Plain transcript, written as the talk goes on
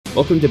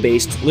Welcome to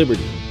Based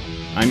Liberty.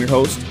 I'm your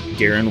host,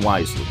 Darren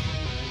Wisely.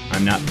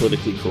 I'm not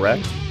politically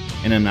correct,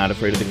 and I'm not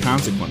afraid of the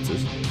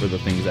consequences for the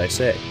things I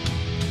say.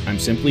 I'm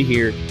simply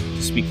here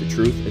to speak the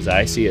truth as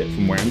I see it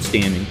from where I'm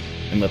standing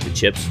and let the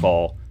chips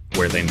fall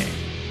where they may.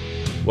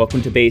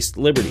 Welcome to Based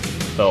Liberty,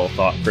 fellow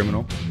thought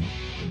criminal.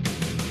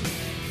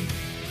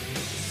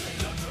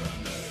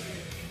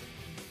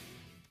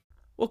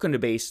 Welcome to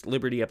Based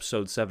Liberty,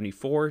 episode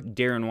 74.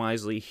 Darren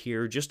Wisely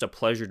here. Just a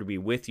pleasure to be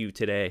with you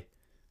today.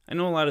 I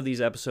know a lot of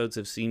these episodes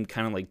have seemed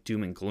kind of like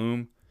doom and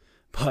gloom,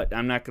 but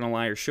I'm not going to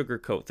lie or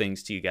sugarcoat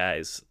things to you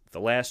guys. The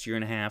last year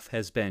and a half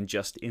has been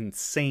just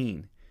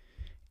insane,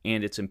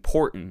 and it's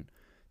important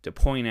to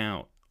point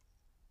out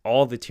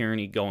all the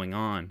tyranny going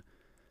on.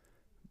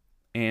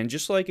 And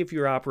just like if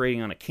you're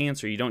operating on a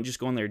cancer, you don't just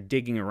go in there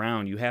digging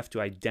around. You have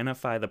to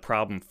identify the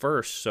problem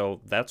first,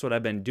 so that's what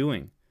I've been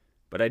doing.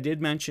 But I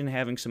did mention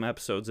having some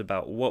episodes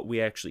about what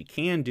we actually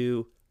can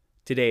do.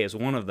 Today is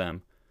one of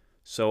them.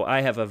 So I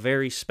have a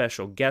very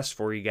special guest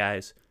for you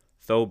guys,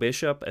 Tho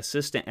Bishop,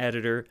 assistant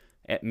editor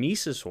at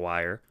Mises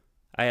Wire.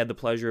 I had the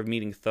pleasure of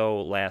meeting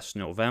Tho last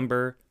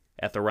November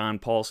at the Ron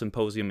Paul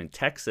Symposium in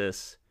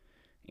Texas,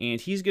 and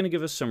he's going to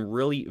give us some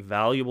really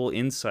valuable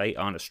insight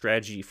on a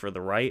strategy for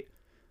the right.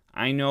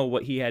 I know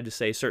what he had to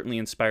say certainly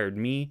inspired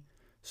me,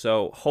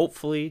 so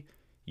hopefully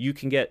you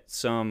can get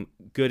some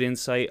good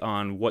insight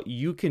on what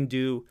you can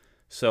do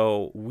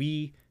so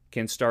we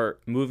can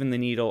start moving the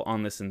needle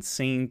on this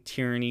insane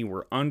tyranny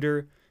we're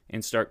under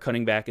and start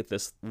cutting back at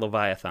this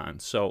Leviathan.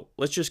 So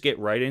let's just get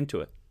right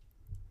into it.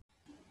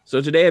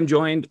 So today I'm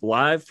joined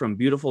live from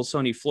beautiful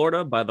sunny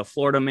Florida by the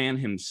Florida man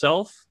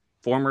himself,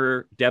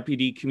 former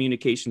Deputy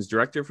Communications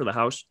Director for the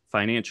House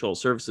Financial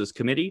Services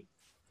Committee,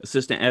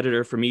 assistant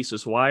editor for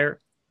Mises Wire,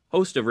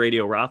 host of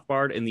Radio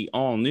Rothbard and the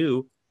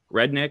all-new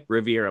Redneck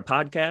Riviera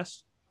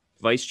podcast,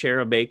 vice chair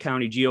of Bay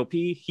County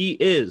GOP. He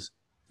is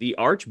the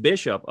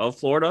Archbishop of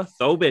Florida,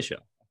 Tho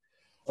Bishop.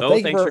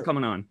 Tho, thanks for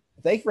coming on.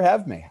 Thank you for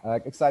having me.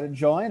 Excited to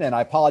join, and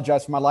I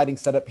apologize for my lighting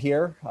setup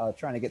here.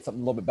 Trying to get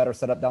something a little bit better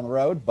set up down the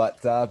road, but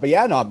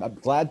yeah, no, I'm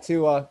glad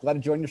to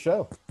join your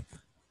show.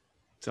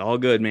 It's all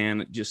good,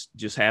 man.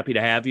 Just happy to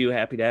have you.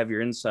 Happy to have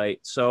your insight.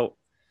 So,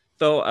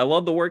 Tho, I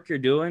love the work you're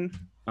doing.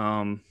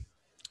 And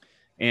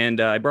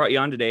I brought you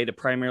on today to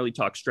primarily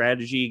talk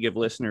strategy, give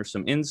listeners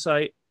some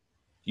insight.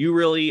 You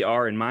really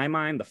are, in my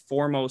mind, the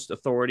foremost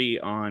authority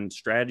on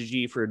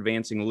strategy for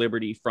advancing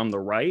liberty from the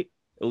right,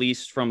 at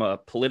least from a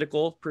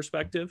political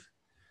perspective.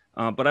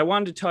 But I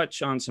wanted to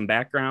touch on some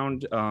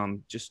background,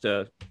 just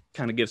to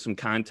kind of give some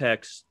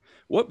context.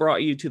 What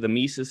brought you to the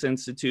Mises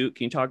Institute?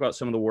 Can you talk about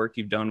some of the work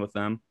you've done with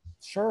them?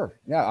 Sure.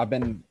 Yeah, I've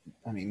been,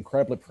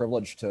 incredibly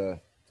privileged to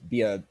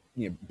be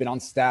been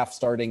on staff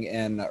starting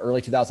in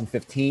early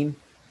 2015.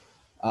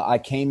 I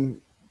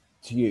came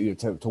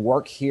to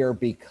work here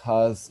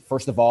because,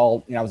 first of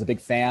all, I was a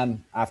big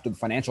fan after the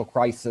financial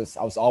crisis.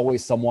 I was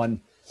always someone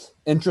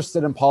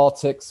interested in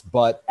politics,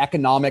 but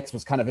economics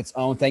was kind of its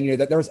own thing.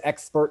 That there was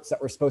experts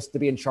that were supposed to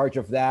be in charge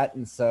of that,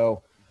 and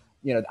so,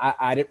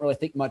 I didn't really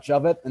think much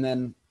of it. And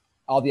then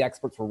all the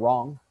experts were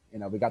wrong.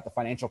 We got the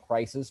financial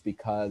crisis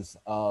because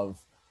of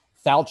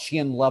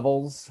Faucian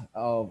levels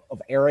of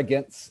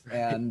arrogance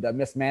and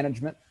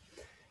mismanagement.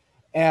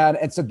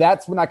 And so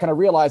that's when I kind of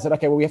realized that,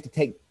 okay, well, we have to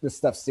take this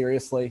stuff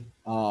seriously.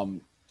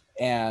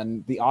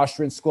 And the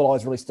Austrian school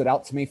always really stood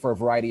out to me for a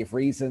variety of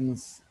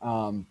reasons.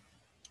 Not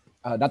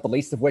the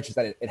least of which is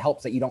that it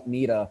helps that you don't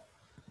need a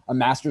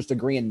master's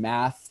degree in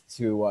math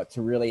to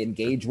really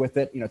engage with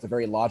it. It's a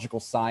very logical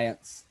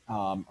science.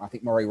 I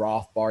think Murray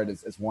Rothbard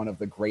is one of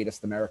the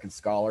greatest American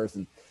scholars,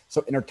 and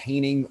so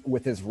entertaining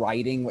with his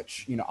writing,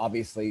 which,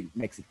 obviously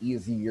makes it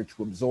easier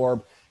to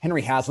absorb.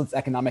 Henry Hazlitt's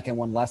Economic in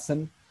One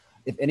Lesson.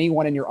 If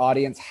anyone in your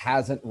audience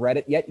hasn't read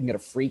it yet, you can get a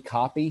free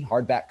copy,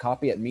 hardback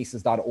copy at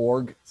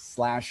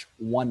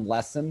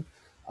Mises.org/one-lesson.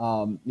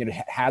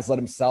 Hazlitt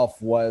himself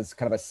was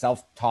kind of a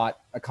self-taught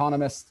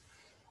economist.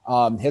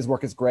 His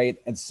work is great.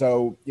 And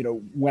so,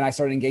 when I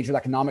started engaging with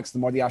economics, the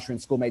more the Austrian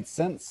school made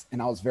sense. And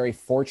I was very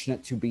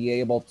fortunate to be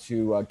able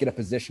to get a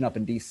position up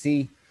in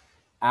DC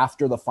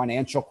after the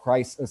financial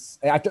crisis,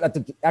 after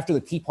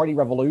the Tea Party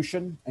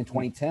revolution in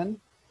 2010.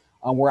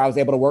 Where I was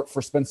able to work for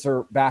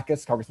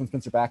Congressman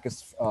Spencer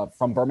Backus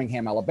from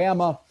Birmingham,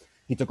 Alabama.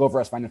 He took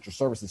over as financial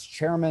services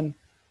chairman.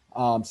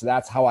 So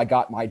that's how I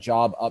got my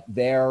job up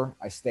there.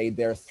 I stayed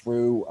there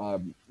through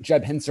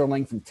Jeb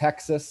Hinserling from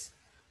Texas,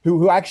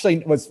 who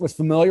actually was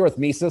familiar with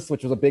Mises,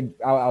 which was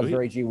I was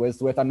very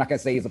gee-whizzed with. I'm not going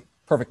to say he's a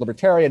perfect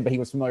libertarian, but he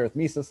was familiar with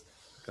Mises.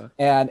 Okay.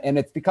 And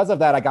it's because of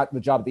that I got the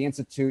job at the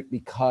Institute,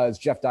 because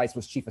Jeff Deist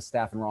was chief of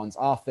staff in Ron's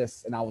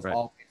office, and I was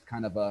always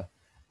kind of a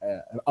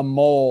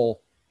mole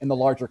in the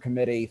larger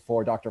committee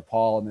for Dr.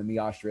 Paul and then the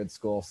Austrian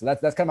school. So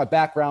that's kind of my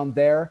background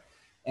there.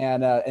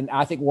 And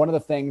I think one of the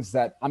things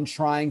that I'm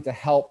trying to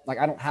help,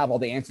 I don't have all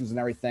the answers and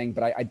everything,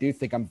 but I do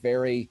think I'm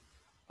very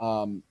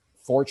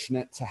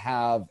fortunate to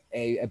have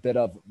a bit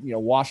of,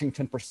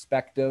 Washington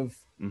perspective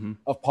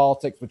of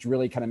politics, which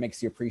really kind of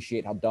makes you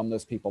appreciate how dumb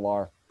those people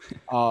are.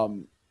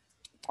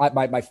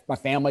 My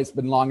family's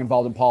been long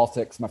involved in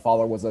politics. My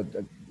father was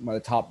one of the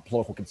top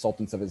political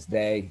consultants of his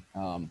day.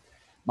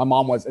 My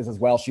mom is as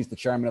well. She's the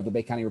chairman of the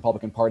Bay County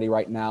Republican Party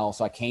right now.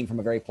 So I came from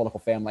a very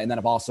political family. And then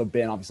I've also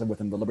been obviously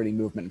within the liberty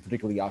movement, and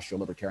particularly the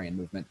Austro-Libertarian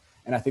movement.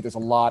 And I think there's a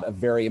lot of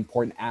very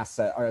important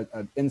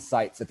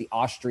insights that the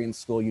Austrian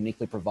school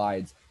uniquely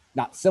provides,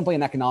 not simply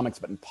in economics,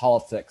 but in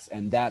politics.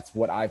 And that's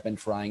what I've been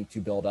trying to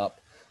build up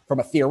from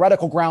a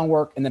theoretical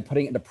groundwork and then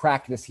putting it into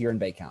practice here in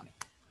Bay County.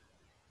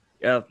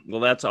 Yeah, well,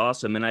 that's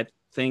awesome. And I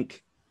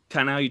think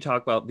kind of how you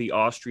talk about the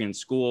Austrian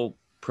school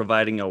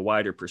providing a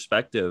wider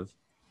perspective,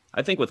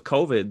 I think with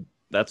COVID,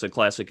 that's a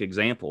classic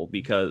example,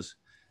 because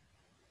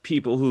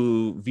people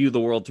who view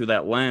the world through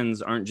that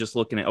lens aren't just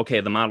looking at,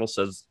 okay, the model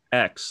says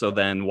X, so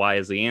then Y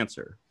is the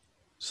answer.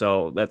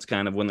 So that's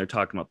kind of when they're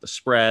talking about the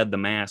spread, the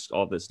mask,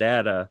 all this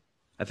data.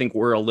 I think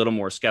we're a little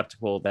more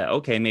skeptical that,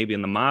 okay, maybe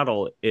in the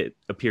model it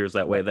appears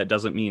that way. That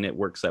doesn't mean it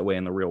works that way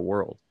in the real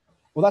world.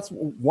 Well, that's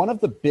one of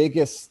the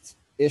biggest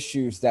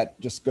issues that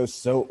just goes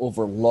so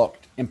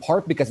overlooked, in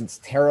part because it's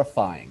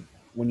terrifying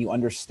when you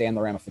understand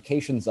the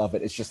ramifications of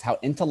it. It's just how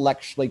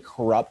intellectually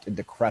corrupt and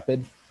decrepit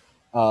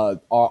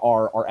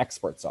our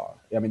experts are.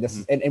 I mean, this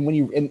is, and when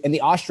you, in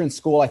the Austrian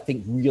school, I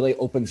think really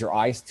opens your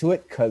eyes to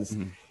it, because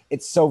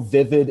it's so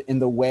vivid in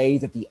the way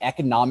that the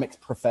economics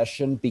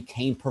profession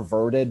became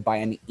perverted by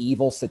an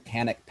evil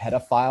satanic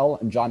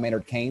pedophile and John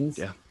Maynard Keynes,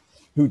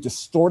 who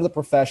distorted the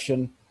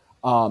profession,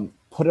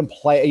 put in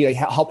play,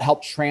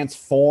 help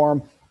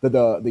transform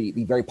the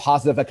very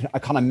positive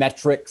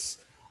econometrics,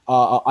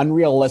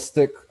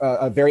 unrealistic,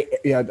 very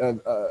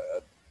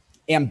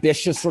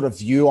ambitious sort of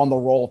view on the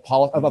role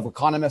of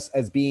economists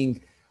as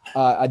being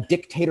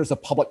dictators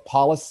of public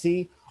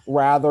policy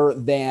rather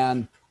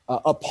than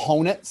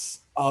opponents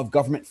of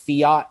government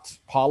fiat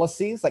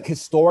policies. Like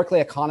historically,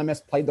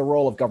 economists played the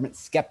role of government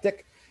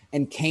skeptic,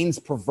 and Keynes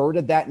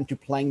perverted that into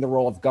playing the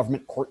role of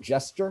government court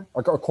jester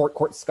or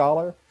court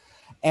scholar.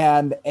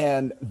 And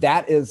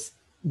that is,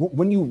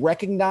 when you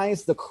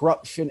recognize the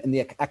corruption in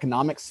the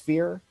economic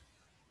sphere,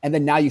 and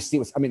then now you see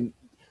what's, I mean,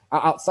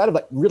 outside of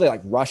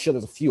like Russia,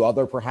 there's a few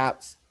other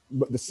perhaps,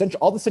 but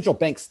all the central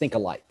banks think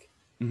alike.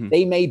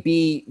 They may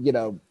be,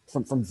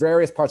 from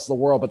various parts of the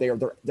world, but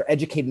they're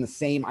educated in the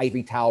same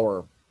ivory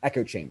tower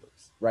echo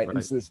chambers, right?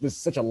 And so there's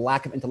such a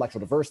lack of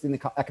intellectual diversity in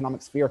the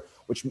economic sphere,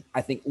 which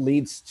I think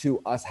leads to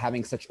us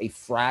having such a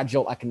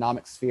fragile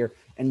economic sphere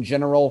in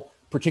general,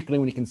 particularly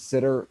when you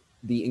consider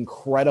the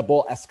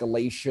incredible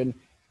escalation,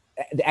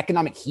 the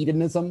economic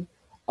hedonism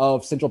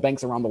of central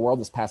banks around the world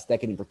this past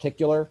decade in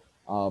particular,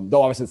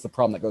 though obviously it's the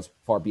problem that goes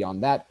far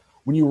beyond that.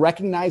 When you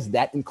recognize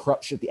that in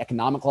corruption at the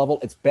economic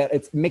level,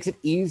 it makes it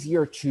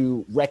easier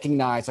to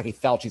recognize, like,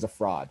 Fauci's a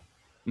fraud.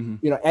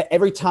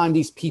 Every time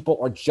these people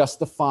are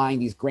justifying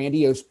these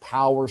grandiose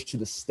powers to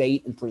the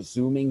state and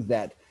presuming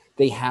that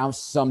they have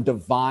some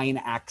divine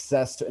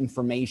access to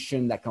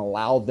information that can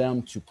allow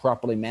them to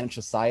properly manage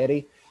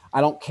society,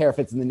 I don't care if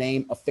it's in the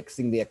name of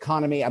fixing the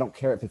economy. I don't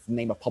care if it's in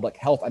the name of public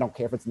health. I don't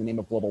care if it's in the name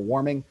of global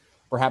warming.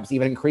 Perhaps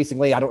even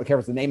increasingly, I don't care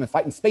if it's the name of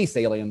fighting space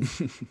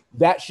aliens.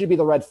 That should be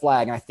the red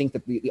flag. And I think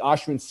that the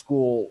Austrian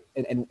school,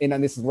 and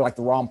this is where like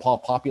the Ron Paul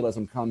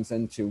populism comes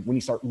into, when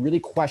you start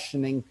really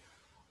questioning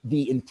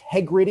the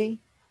integrity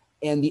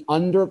and the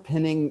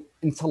underpinning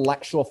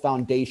intellectual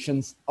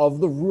foundations of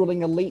the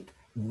ruling elite,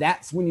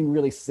 that's when you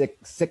really sick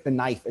the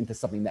knife into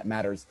something that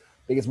matters.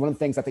 Because one of the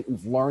things I think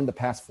we've learned the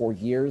past 4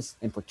 years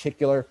in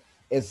particular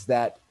is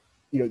that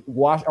the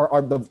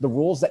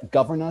rules that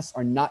govern us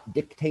are not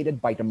dictated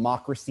by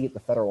democracy at the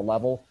federal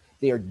level.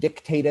 They are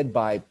dictated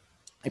by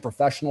a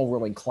professional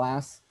ruling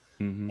class.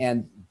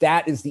 And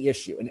that is the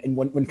issue. And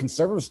when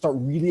conservatives start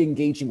really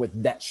engaging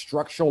with that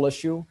structural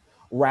issue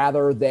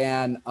rather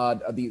than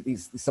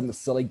some of the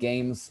silly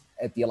games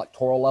at the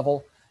electoral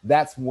level,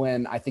 that's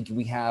when I think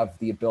we have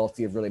the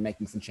ability of really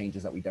making some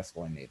changes that we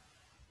desperately need.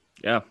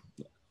 Yeah.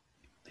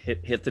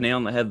 Hit the nail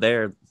on the head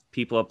there.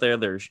 People up there,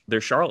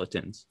 they're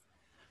charlatans.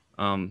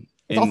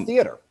 It's all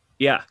theater.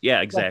 Yeah,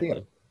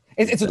 exactly.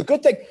 And so the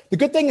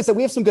good thing is that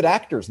we have some good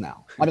actors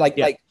now. I mean,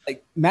 like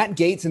Matt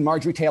Gaetz and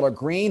Marjorie Taylor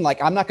Greene.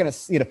 Like, I'm not going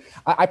to,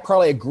 I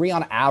probably agree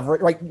on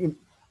average, right?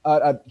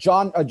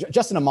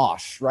 Justin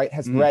Amash, right,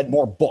 has read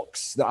more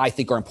books that I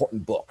think are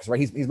important books, right?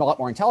 He's a lot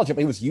more intelligent,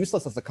 but he was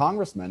useless as a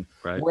congressman.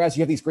 Right. Whereas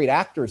you have these great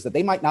actors that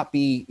they might not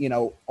be,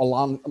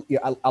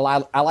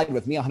 allied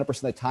with me 100%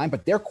 of the time,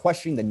 but they're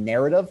questioning the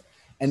narrative,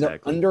 and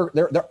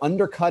they're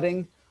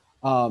undercutting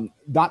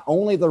not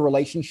only the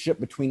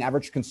relationship between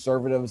average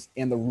conservatives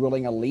and the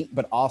ruling elite,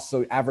 but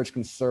also average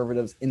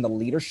conservatives in the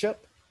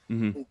leadership.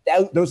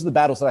 Those are the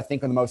battles that I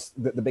think are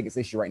the biggest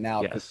issue right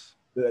now. Yes.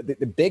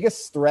 The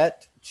biggest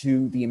threat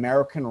to the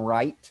American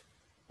right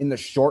in the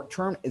short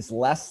term is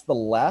less the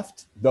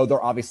left, though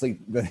they're obviously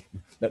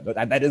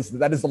that is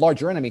the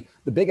larger enemy.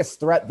 The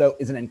biggest threat, though,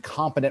 is an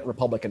incompetent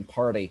Republican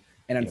Party,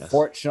 and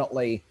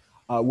unfortunately,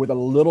 with a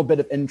little bit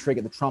of intrigue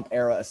at the Trump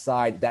era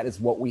aside, that is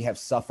what we have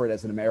suffered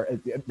as an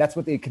American. That's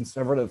what the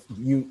conservative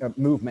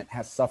movement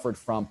has suffered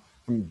from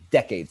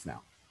decades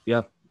now.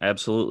 Yeah,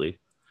 absolutely.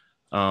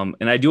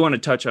 And I do want to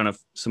touch on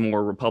some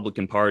more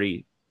Republican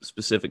Party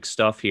specific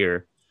stuff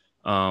here.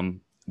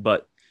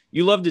 But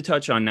you love to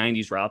touch on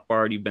 90s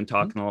Rothbard. You've been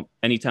talking,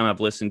 anytime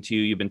I've listened to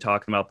you, you've been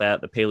talking about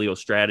that, the paleo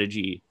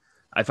strategy.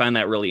 I find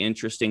that really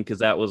interesting because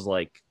that was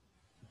like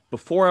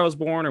before I was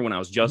born or when I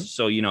was just,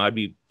 so, I'd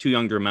be too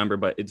young to remember,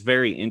 but it's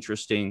very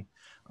interesting.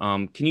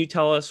 Can you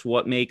tell us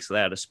what makes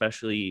that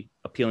especially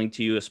appealing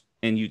to you?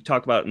 And you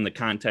talk about in the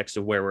context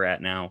of where we're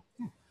at now.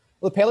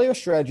 Well, the paleo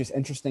strategy is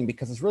interesting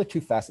because there's really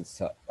two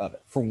facets of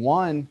it. For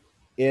one,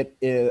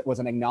 it was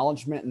an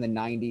acknowledgement in the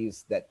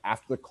 90s that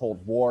after the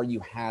Cold War, you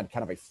had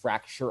kind of a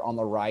fracture on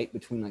the right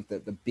between like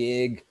the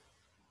big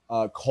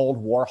Cold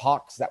War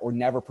hawks that were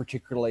never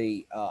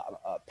particularly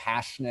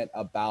passionate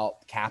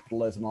about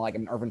capitalism. Like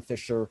Irving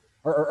Fisher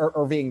or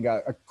Irving,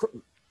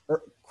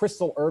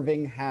 Crystal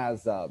Irving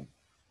has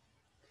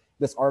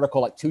this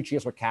article like 2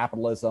 Cheers for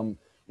Capitalism.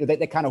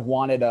 They kind of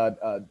wanted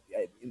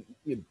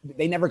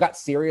they never got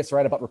serious,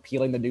 right, about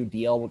repealing the New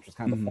Deal, which was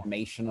kind of the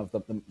formation of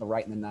the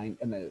right in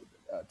the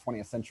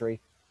 20th century.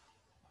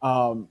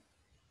 And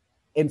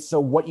so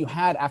what you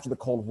had after the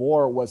Cold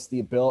War was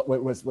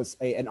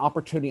an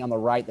opportunity on the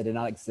right that did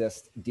not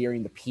exist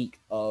during the peak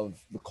of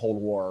the Cold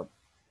War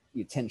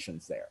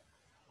tensions there.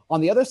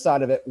 On the other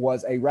side of it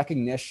was a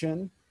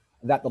recognition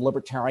that the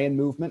libertarian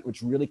movement,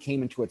 which really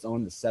came into its own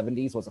in the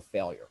 70s, was a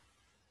failure.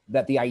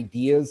 That the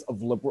ideas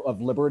of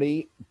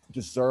liberty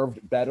deserved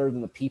better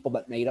than the people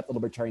that made up the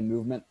libertarian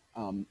movement.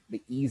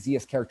 The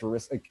easiest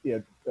characteristic,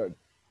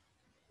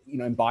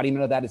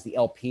 embodiment of that is the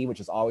LP, which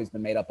has always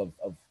been made up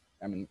of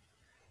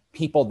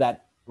people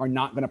that are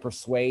not going to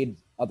persuade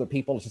other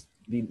people. Let's just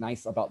be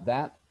nice about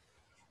that.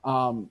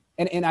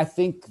 And I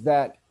think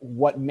that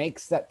what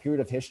makes that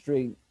period of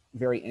history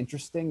very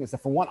interesting is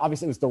that, for one,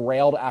 obviously it was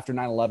derailed after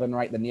 9/11,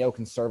 right? The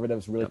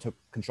neoconservatives really took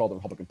control of the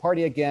Republican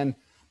Party again.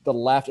 The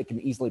left, it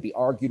can easily be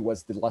argued,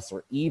 was the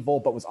lesser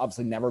evil, but was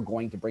obviously never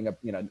going to bring up,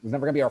 it was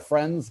never going to be our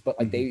friends, but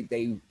like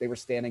they were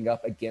standing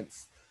up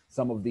against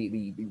some of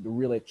the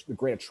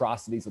great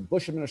atrocities of the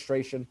Bush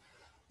administration.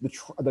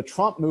 The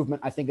Trump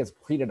movement, I think, has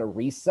created a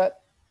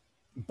reset,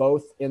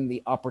 both in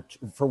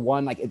for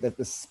one, like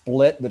the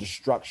split, the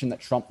destruction that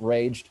Trump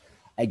raged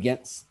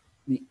against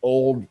the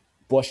old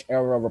Bush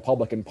era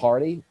Republican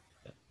Party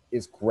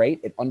is great.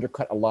 It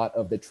undercut a lot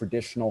of the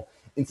traditional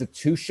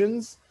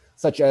institutions,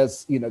 such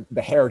as,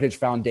 the Heritage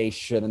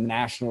Foundation and the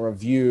National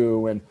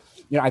Review. And,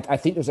 I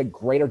think there's a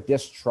greater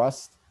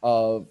distrust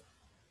of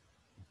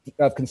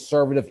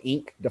conservative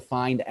Inc.,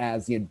 defined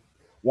as,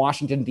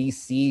 Washington,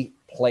 D.C.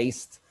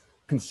 placed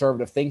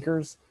conservative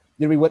thinkers.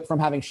 We went from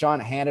having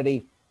Sean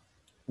Hannity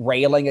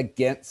railing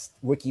against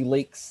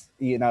WikiLeaks,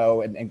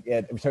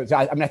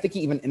 I think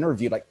he even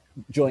interviewed like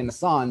Julian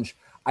Assange.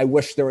 I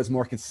wish there was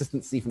more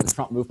consistency from the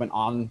Trump movement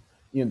on,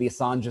 the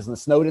Assanges and the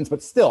Snowdens,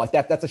 but still, like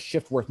that's a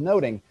shift worth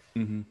noting.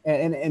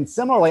 And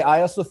similarly,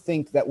 I also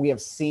think that we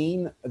have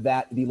seen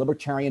that the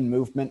libertarian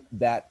movement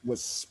that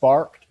was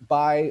sparked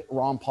by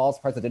Ron Paul's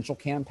presidential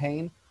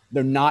campaign,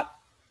 they're not,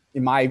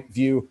 in my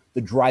view,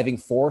 the driving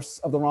force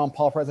of the Ron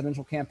Paul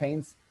presidential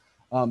campaigns.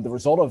 The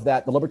result of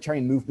that, the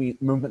libertarian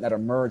movement that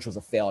emerged, was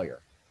a failure.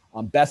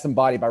 Best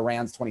embodied by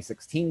Rand's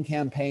 2016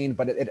 campaign,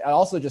 but it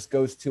also just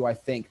goes to, I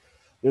think,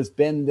 there's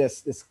been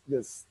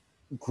this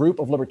group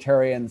of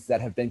libertarians that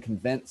have been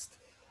convinced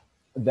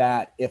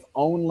that if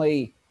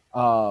only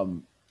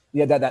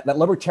that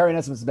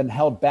libertarianism has been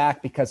held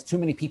back because too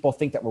many people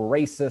think that we're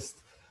racist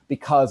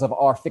because of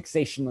our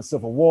fixation on the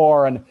Civil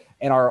War and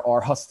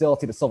our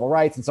hostility to civil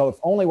rights. And so if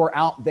only we're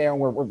out there and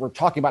we're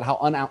talking about how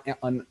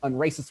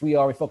unracist we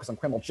are, we focus on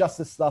criminal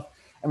justice stuff.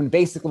 And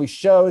basically we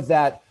show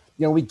that,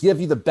 we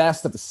give you the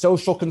best of the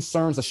social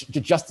concerns,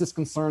 the justice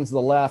concerns of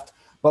the left,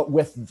 but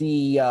with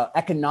the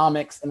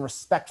economics and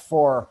respect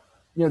for,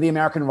 the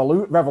American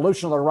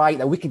Revolution on the right,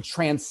 that we can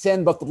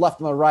transcend both the left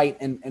and the right.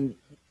 And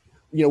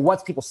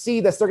once people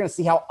see this, they're going to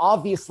see how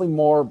obviously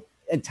more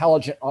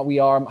intelligent we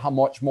are, how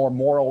much more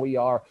moral we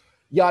are,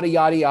 yada,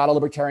 yada, yada.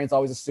 Libertarians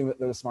always assume that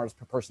they're the smartest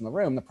person in the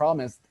room. The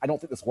problem is, I don't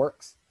think this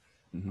works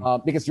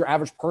because your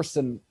average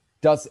person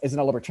isn't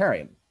a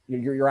libertarian.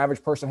 Your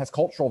average person has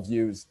cultural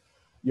views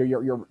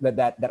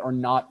that are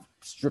not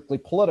strictly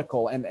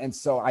political. And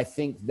so I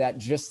think that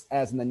just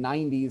as in the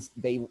 90s,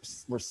 they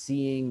were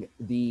seeing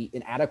the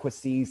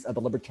inadequacies of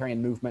the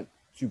libertarian movement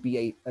to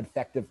be an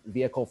effective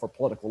vehicle for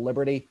political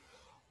liberty.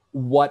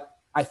 What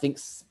I think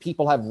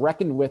people have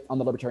reckoned with on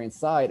the libertarian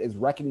side is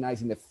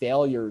recognizing the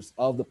failures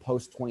of the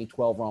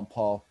post-2012 Ron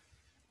Paul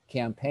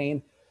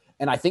campaign.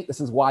 And I think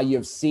this is why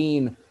you've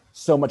seen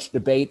so much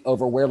debate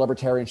over where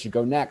libertarians should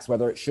go next,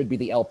 whether it should be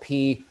the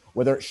LP,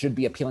 whether it should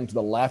be appealing to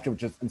the left,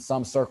 which is in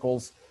some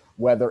circles,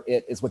 whether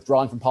it is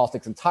withdrawing from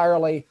politics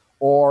entirely,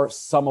 or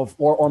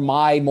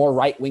my more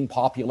right-wing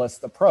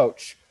populist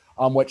approach,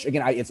 which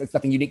again, it's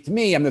nothing unique to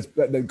me.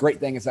 The great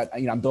thing is that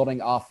I'm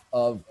building off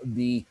of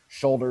the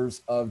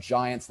shoulders of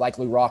giants like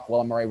Lew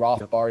Rockwell and Murray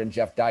Rothbard and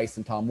Jeff Deist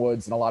and Tom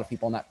Woods and a lot of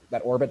people in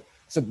that orbit.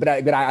 So, but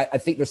I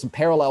think there's some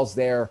parallels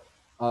there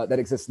that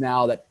exist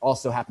now that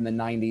also happened in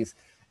the 90s.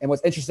 And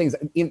what's interesting is,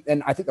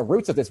 and I think the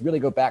roots of this really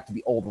go back to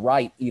the old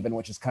right, even,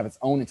 which is kind of its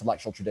own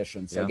intellectual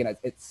tradition. So again,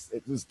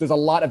 there's a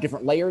lot of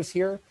different layers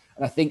here.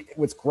 And I think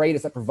what's great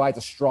is that provides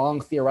a strong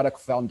theoretical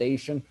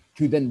foundation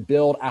to then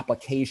build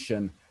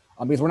application,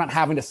 because we're not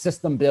having to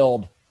system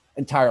build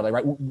entirely,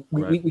 right?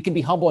 We can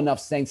be humble enough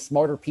saying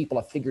smarter people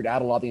have figured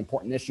out a lot of the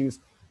important issues.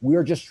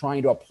 We're just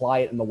trying to apply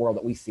it in the world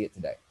that we see it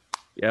today.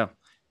 Yeah.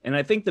 And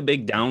I think the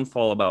big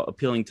downfall about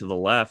appealing to the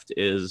left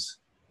is,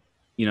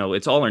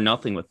 it's all or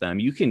nothing with them.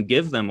 You can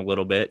give them a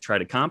little bit, try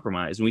to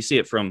compromise. And we see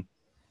it from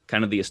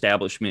kind of the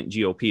establishment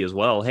GOP as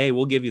well. Hey,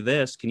 we'll give you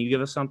this. Can you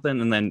give us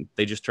something? And then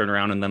they just turn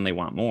around and then they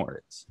want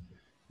more.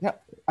 Yeah.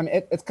 I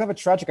mean, it's kind of a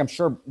tragic. I'm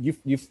sure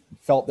you've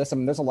felt this. I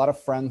mean, there's a lot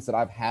of friends that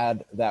I've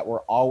had that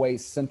were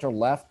always center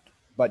left,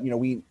 but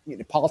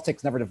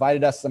politics never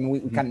divided us. I mean, we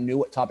kind of knew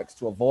what topics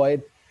to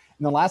avoid.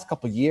 In the last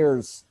couple of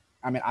years,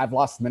 I mean, I've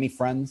lost many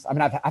friends. I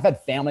mean, I've had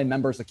family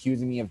members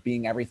accusing me of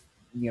being every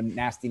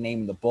nasty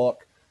name in the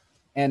book.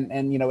 And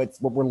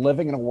we're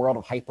living in a world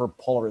of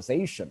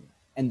hyperpolarization.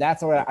 And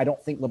that's what I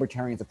don't think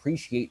libertarians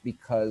appreciate,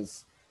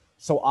 because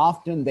so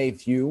often they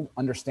view,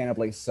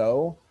 understandably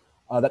so,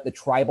 that the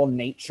tribal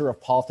nature of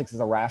politics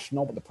is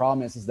irrational. But the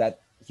problem is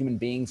that human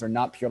beings are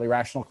not purely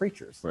rational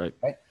creatures. Right?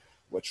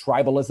 What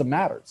tribalism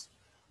matters.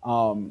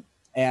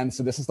 And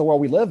so this is the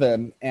world we live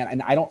in.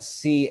 And I don't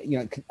see,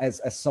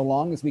 as so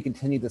long as we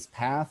continue this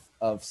path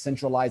of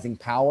centralizing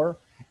power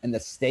and the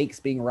stakes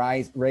being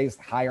raised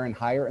higher and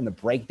higher, and the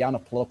breakdown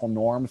of political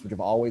norms, which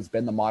have always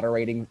been the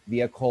moderating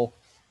vehicle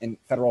in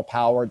federal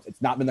power.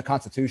 It's not been the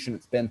Constitution.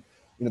 It's been,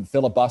 the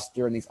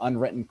filibuster and these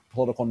unwritten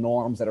political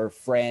norms that are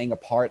fraying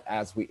apart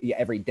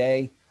every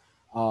day.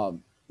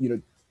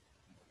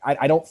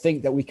 I don't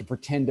think that we can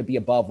pretend to be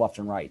above left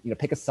and right.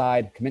 Pick a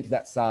side, commit to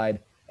that side,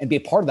 and be a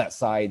part of that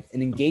side,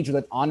 and engage with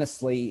it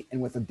honestly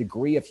and with a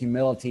degree of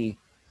humility,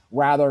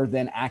 rather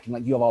than acting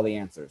like you have all the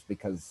answers.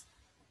 Because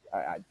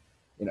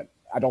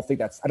I don't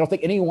think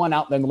anyone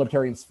out there in the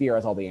libertarian sphere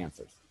has all the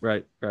answers.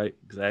 Right,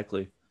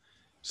 exactly.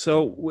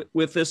 So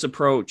with this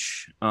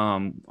approach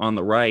on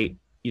the right,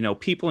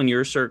 people in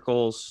your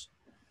circles,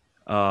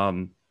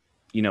 some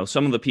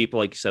of the people,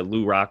 like you said,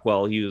 Lou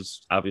Rockwell, he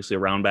was obviously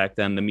around back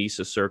then, the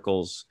Mises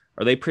circles,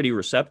 are they pretty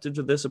receptive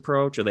to this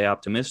approach? Are they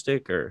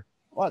optimistic? Or?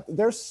 Well,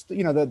 there's,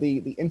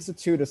 the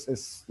Institute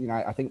is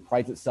I think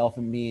prides itself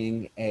in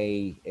being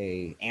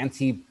a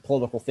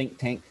anti-political think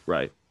tank.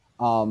 Right.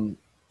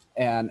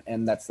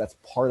 And that's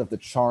part of the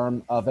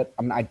charm of it.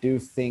 I mean, I do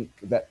think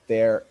that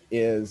there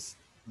is,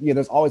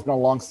 there's always been a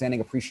longstanding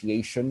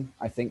appreciation,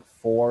 I think,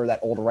 for that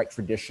older right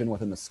tradition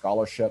within the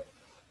scholarship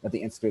that the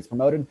Institute has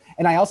promoted.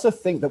 And I also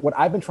think that what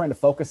I've been trying to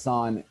focus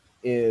on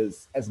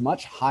is as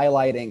much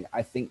highlighting,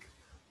 I think,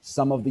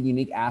 some of the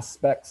unique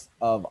aspects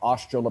of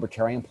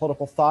Austro-libertarian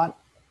political thought,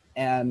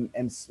 and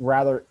I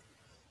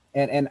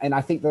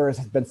think there has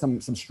been some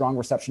strong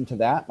reception to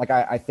that. Like,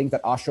 I think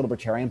that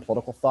Austro-libertarian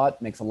political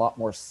thought makes a lot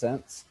more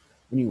sense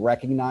when you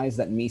recognize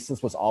that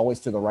Mises was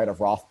always to the right of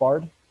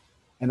Rothbard.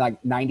 And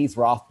like 90s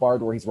Rothbard,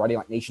 where he's writing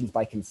like Nations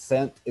by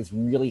Consent, is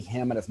really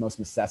him at his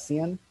most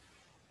Misesian.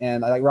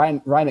 And like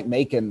Ryan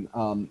McMakin,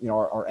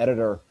 our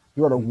editor,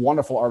 he wrote a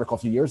wonderful article a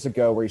few years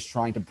ago where he's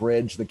trying to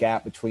bridge the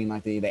gap between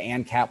like the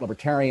ANCAP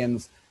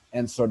libertarians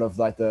and sort of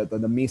like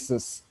the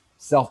Mises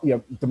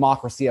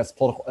democracy as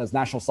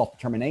national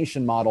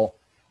self-determination model.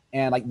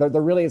 And like there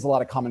really is a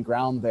lot of common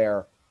ground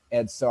there.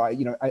 And so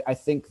I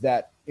think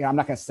that, I'm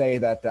not going to say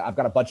that I've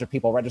got a bunch of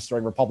people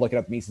registering Republican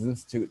at the Mises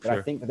Institute, but sure.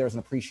 I think that there's an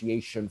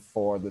appreciation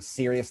for the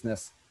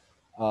seriousness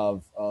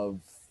of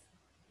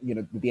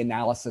the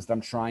analysis that I'm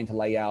trying to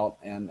lay out,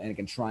 and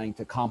again trying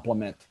to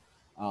complement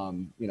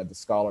the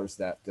scholars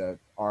that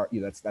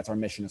that's our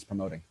mission is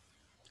promoting.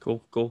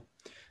 Cool.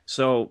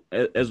 So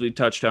as we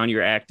touched on,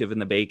 you're active in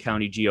the Bay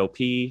County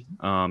GOP.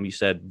 You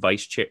said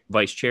vice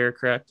chair,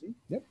 correct?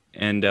 Yep.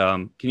 And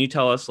can you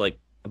tell us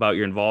about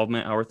your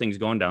involvement? How are things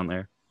going down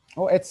there?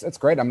 Oh, it's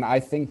great.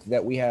 I think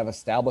that we have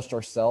established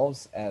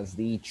ourselves as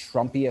the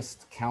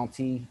Trumpiest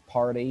county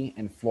party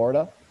in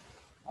Florida.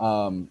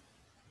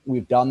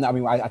 We've done that. I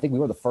mean, I think we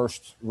were the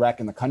first rec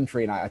in the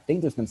country, and I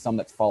think there's been some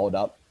that's followed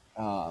up.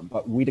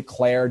 But we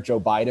declared Joe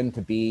Biden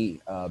to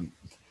be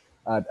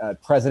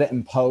president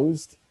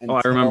imposed.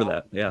 I remember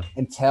that. Yeah.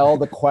 Until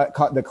the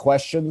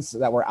questions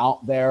that were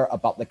out there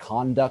about the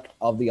conduct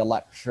of the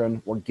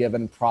election were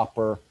given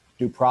proper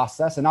due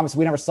process. And obviously,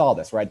 we never saw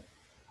this, right?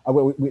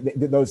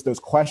 Those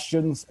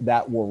questions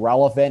that were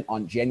relevant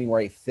on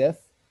January 5th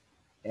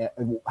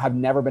have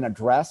never been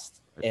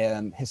addressed.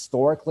 And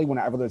historically,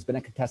 whenever there's been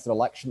a contested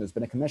election, there's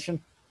been a commission.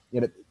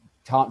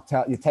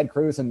 Ted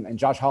Cruz and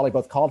Josh Hawley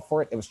both called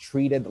for it. It was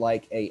treated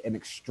like an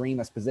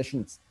extremist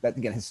position. That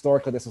again,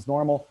 historically, this is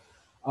normal.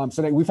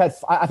 So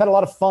I've had a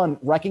lot of fun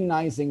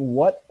recognizing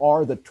what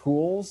are the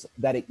tools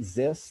that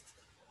exist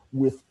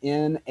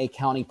within a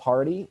county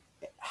party.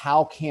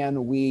 How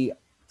can we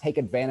take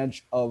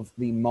advantage of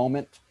the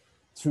moment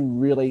to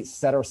really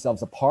set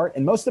ourselves apart?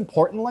 And most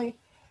importantly,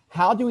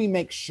 how do we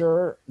make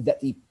sure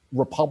that the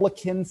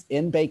Republicans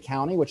in Bay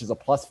County, which is a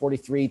plus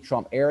 43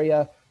 Trump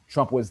area,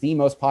 Trump was the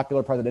most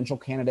popular presidential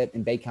candidate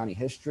in Bay County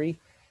history.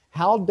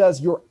 How does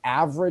your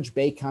average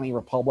Bay County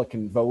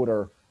Republican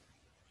voter,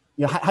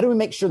 how do we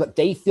make sure that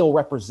they feel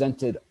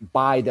represented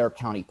by their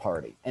county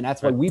party? And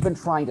that's why we've been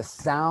trying to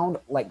sound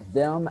like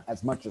them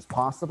as much as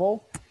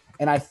possible.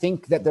 And I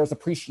think that there's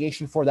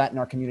appreciation for that in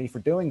our community for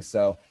doing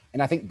so.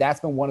 And I think that's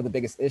been one of the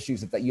biggest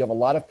issues, is that you have a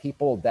lot of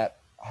people that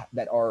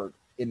are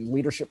in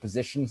leadership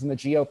positions in the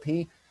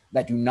GOP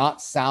that do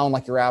not sound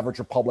like your average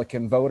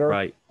Republican voter.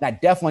 Right. And I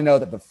definitely know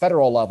that at the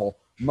federal level,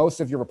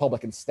 most of your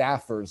Republican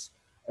staffers,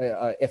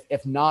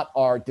 if not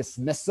are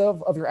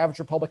dismissive of your average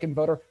Republican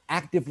voter,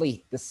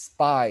 actively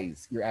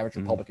despise your average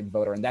Republican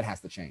voter, and that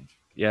has to change.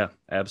 Yeah,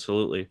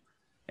 absolutely.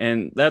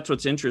 And that's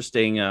what's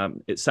interesting.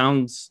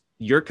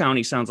 Your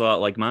county sounds a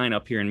lot like mine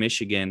up here in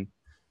Michigan.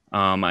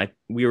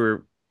 We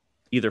were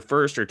either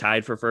first or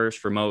tied for first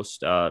for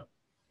most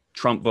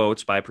Trump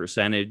votes by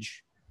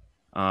percentage.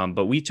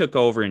 But we took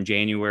over in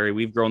January.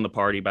 We've grown the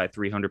party by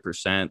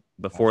 300%.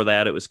 Before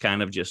that, it was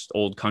kind of just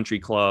old country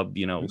club,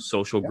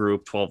 social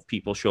group, 12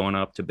 people showing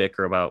up to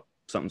bicker about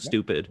something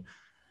stupid.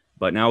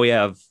 But now we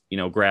have,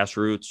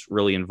 grassroots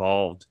really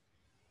involved.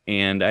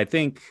 And I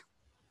think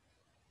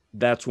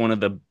that's one of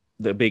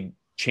the big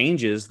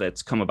changes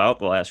that's come about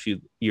the last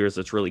few years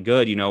that's really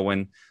good.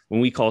 When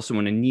we call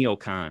someone a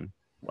neocon,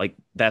 like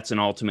that's an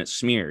ultimate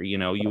smear. You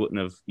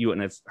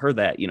wouldn't have heard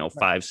that,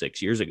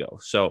 5-6 years ago.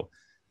 So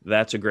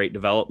that's a great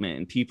development,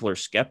 and people are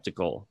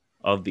skeptical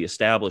of the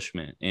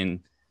establishment.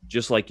 And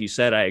just like you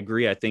said, I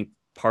agree. I think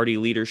party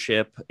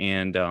leadership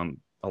and a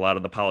lot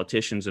of the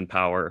politicians in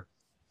power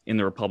in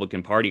the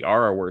Republican Party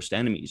are our worst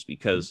enemies,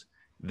 because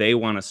they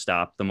want to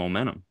stop the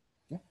momentum.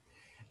 Yeah.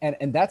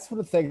 And that's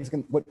one of the things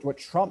what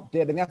Trump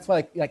did. And that's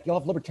why like you'll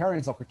have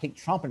libertarians will critique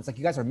Trump, and it's like,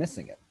 you guys are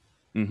missing it.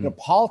 Mm-hmm.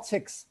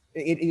 Politics,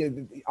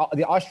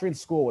 the Austrian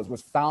school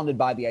was founded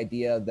by the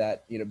idea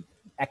that,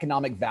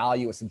 economic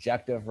value is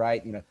subjective,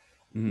 right?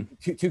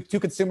 Two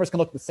consumers can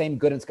look the same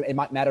good, and it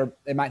might matter.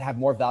 It might have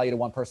more value to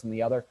one person than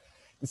the other.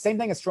 The same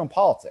thing is true in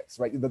politics,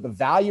 right? The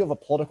value of a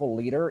political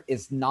leader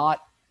is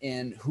not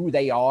in who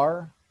they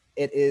are.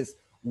 It is,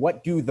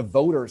 what do the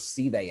voters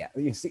see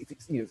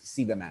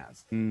see them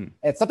as? And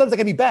sometimes it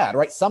can be bad,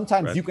 right?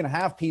 Sometimes you can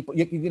have people,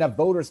 you can have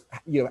voters,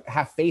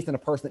 have faith in a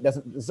person that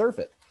doesn't deserve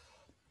it.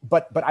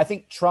 But I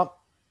think Trump,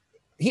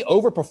 he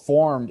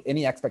overperformed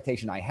any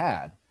expectation I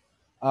had.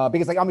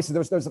 Because obviously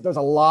there's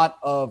a lot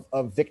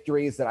of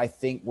victories that I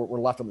think were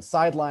left on the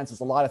sidelines. There's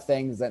a lot of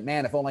things that,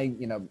 man, if only,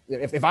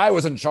 if I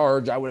was in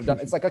charge, I would have done.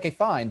 It's like, okay,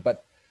 fine,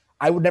 but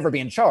I would never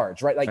be in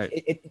charge, right?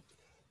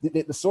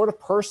 The sort of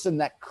person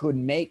that could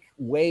make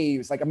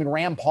waves,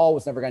 Rand Paul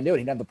was never going to do it.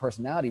 He didn't have the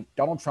personality.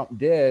 Donald Trump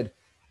did.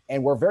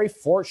 And we're very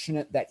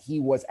fortunate that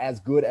he was as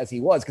good as he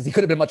was, because he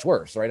could have been much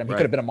worse, right? He could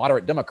have been a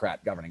moderate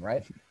Democrat governing,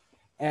 right?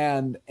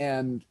 And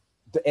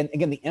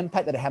again, the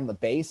impact that it had on the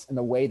base, and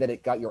the way that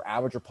it got your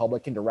average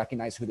Republican to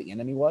recognize who the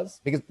enemy was,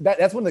 because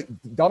that's one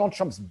of Donald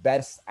Trump's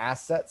best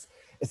assets,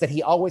 is that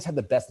he always had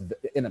the best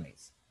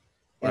enemies,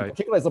 and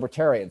particularly as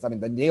libertarians. The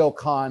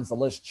neocons, the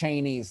Liz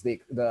Cheneys,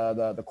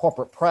 the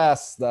corporate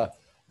press, the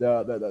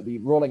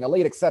ruling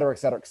elite, et cetera, et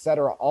cetera, et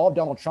cetera. All of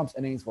Donald Trump's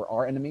enemies were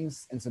our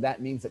enemies, and so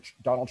that means that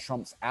Donald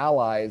Trump's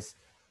allies,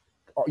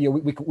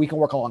 we can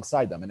work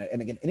alongside them.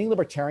 And again, any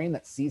libertarian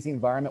that sees the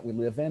environment we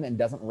live in and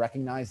doesn't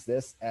recognize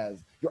this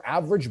as, your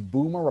average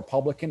boomer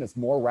Republican is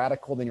more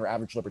radical than your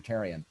average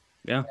libertarian.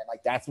 Yeah. And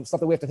that's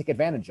something we have to take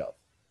advantage of.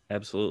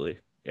 Absolutely.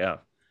 Yeah.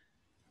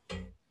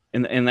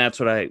 And that's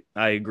what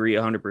I agree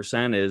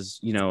 100% is,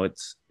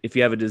 it's, if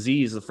you have a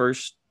disease, the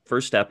first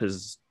step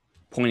is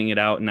pointing it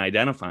out and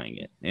identifying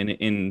it.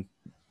 And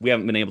we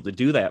haven't been able to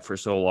do that for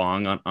so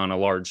long on a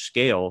large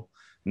scale.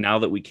 Now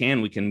that we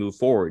can move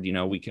forward.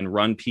 We can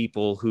run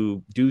people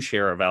who do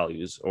share our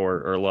values,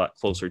 or a lot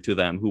closer to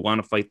them, who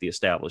want to fight the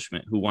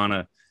establishment, who want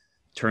to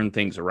turn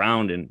things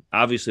around. And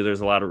obviously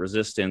there's a lot of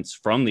resistance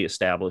from the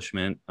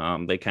establishment.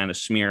 They kind of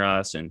smear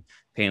us and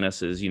paint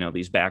us as,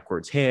 these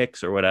backwards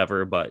hicks or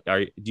whatever. But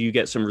do you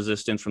get some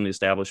resistance from the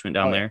establishment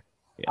down there?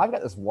 Yeah. I've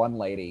got this one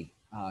lady.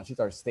 She's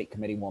our state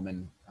committee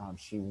woman.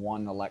 She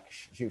won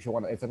election. She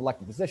won. It's an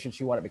elected position.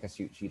 She won it because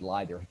she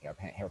lied to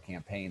her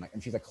campaign.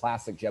 And she's a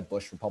classic Jeb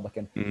Bush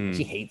Republican.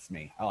 She hates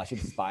me. She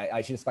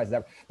despises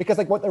that, because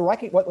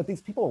what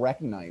these people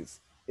recognize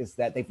is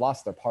that they've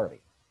lost their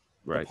party.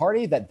 Right. The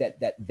party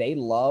that they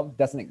love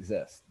doesn't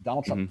exist.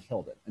 Donald Trump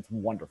killed it. It's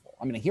wonderful.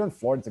 Here in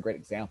Florida, it's a great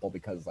example,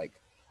 because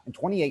in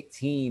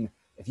 2018,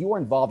 if you were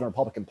involved in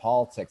Republican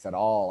politics at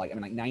all,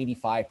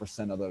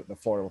 95% of the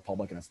Florida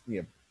Republican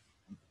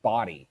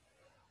body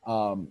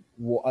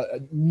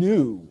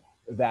knew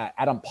that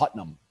Adam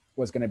Putnam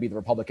was going to be the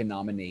Republican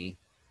nominee,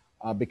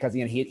 because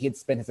he had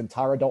spent his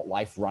entire adult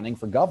life running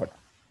for governor.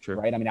 Sure.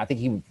 Right. I think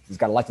he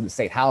got elected to the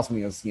state house when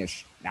he was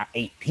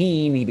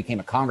 18. He became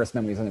a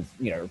congressman when he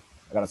was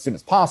about as soon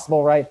as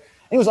possible. Right.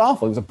 And he was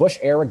awful. He was a Bush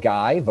era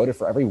guy. Voted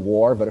for every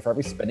war. Voted for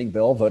every spending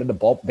bill. Voted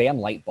to ban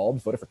light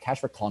bulbs. Voted for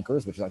cash for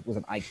clunkers, which was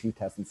an IQ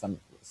test in some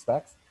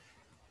respects.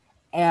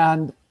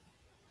 And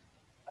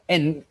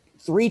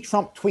 3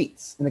 Trump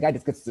tweets, and the guy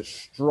just gets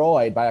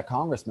destroyed by a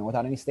congressman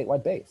without any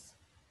statewide base.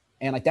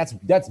 And like that's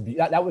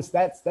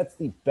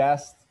the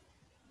best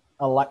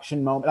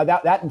election moment.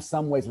 That in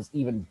some ways was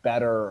even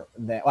better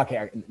than,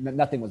 okay,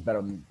 nothing was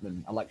better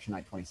than election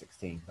night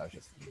 2016. That was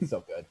just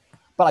so good.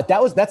 But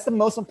like that's the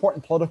most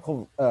important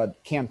political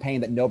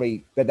campaign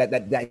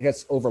that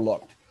gets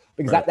overlooked,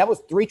 because that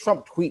was 3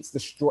 Trump tweets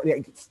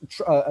destroyed.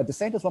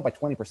 DeSantis won by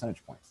 20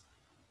 percentage points,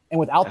 and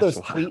without those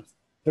tweets,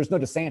 there's no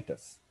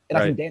DeSantis. And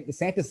I think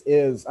DeSantis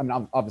is, I mean,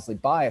 I'm obviously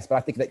biased, but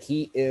I think that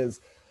he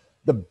is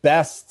the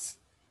best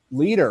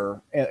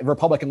leader,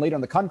 Republican leader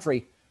in the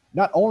country,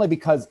 not only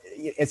because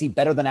is he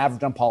better than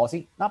average on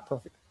policy, not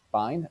perfect,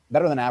 fine,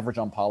 better than average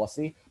on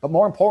policy, but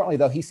more importantly,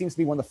 though, he seems to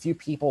be one of the few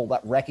people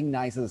that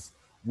recognizes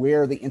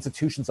where the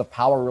institutions of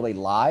power really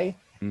lie,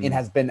 and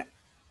has been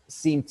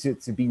seemed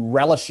to be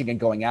relishing and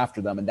going after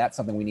them. And that's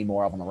something we need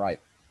more of on the right.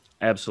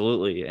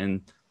 Absolutely.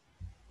 And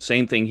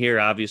same thing here,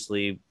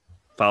 obviously,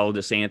 follow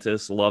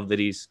DeSantis, love that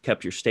he's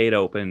kept your state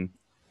open.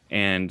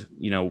 And,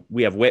 you know,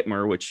 we have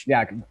Whitmer, which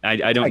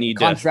I don't need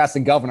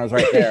contrasting governors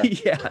right there.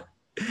 Yeah.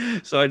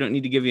 So I don't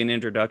need to give you an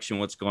introduction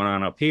what's going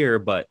on up here,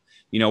 but,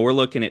 you know, we're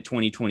looking at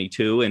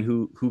 2022 and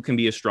who can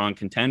be a strong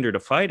contender to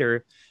fight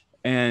her.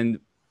 And,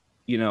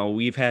 you know,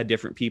 we've had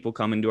different people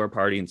come into our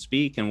party and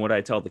speak. And what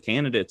I tell the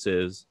candidates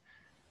is,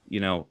 you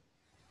know,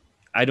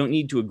 I don't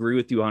need to agree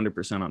with you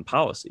 100% on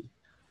policy.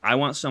 I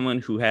want someone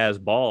who has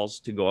balls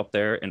to go up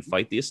there and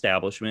fight the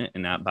establishment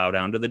and not bow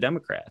down to the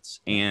Democrats.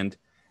 And,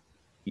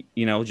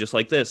 you know, just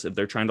like this, if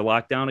they're trying to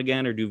lock down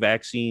again or do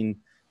vaccine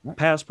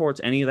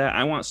passports, any of that,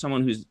 I want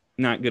someone who's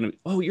not going to,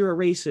 oh, you're a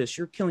racist,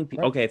 you're killing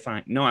people. Okay,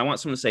 fine. No, I want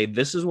someone to say,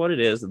 this is what it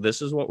is.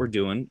 This is what we're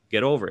doing.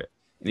 Get over it.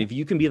 And if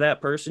you can be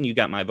that person, you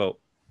got my vote.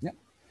 Yeah.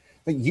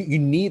 You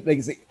need,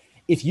 like,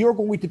 if you're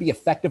going to be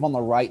effective on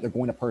the right, they're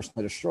going to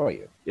personally destroy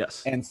you.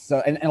 Yes. And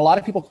so, and a lot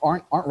of people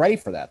aren't ready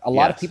for that. A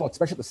lot of people,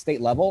 especially at the state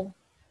level,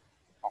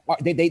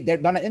 they're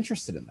not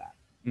interested in that.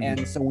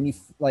 And so when you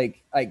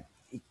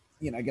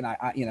you know, again,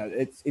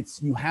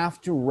 it's you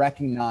have to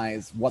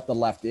recognize what the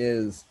left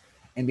is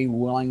and be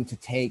willing to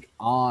take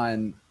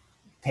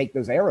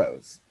those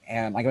arrows.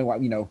 And like,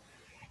 you know,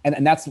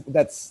 and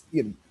that's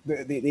you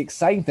know, the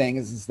exciting thing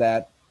is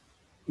that,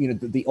 you know,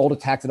 the old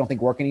attacks I don't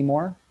think work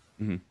anymore.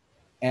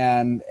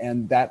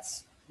 And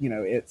that's, you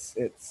know,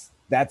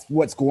 that's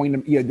what's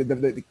going to, you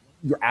know,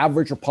 your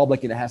average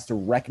Republican has to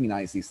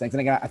recognize these things. And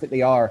again, I think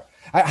they are.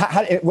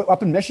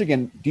 Up in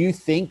Michigan, do you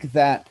think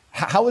that,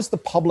 how is the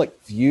public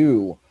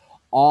view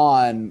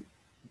on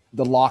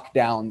the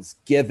lockdowns,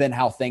 given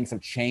how things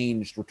have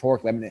changed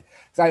rhetorically? I mean,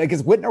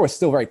 because Whitmer was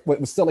still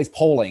at least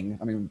polling.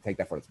 I mean, take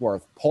that for what it's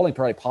worth. Polling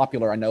pretty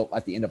popular, I know,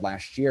 at the end of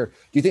last year. Do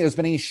you think there's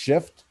been any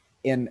shift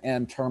in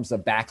terms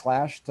of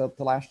backlash to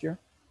last year?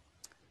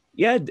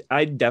 Yeah,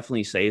 I'd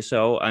definitely say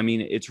so. I mean,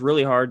 it's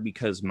really hard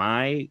because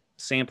my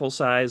sample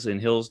size in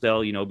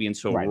Hillsdale, you know, being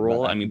so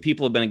rural, I mean,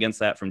 people have been against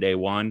that from day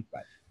one.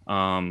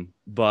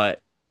 But,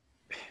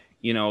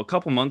 you know, a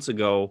couple months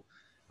ago,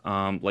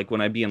 like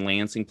when I'd be in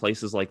Lansing,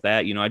 places like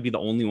that, you know, I'd be the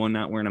only one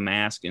not wearing a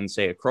mask in,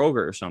 say, a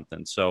Kroger or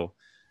something. So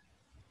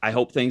I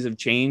hope things have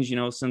changed, you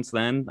know, since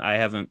then. I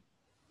haven't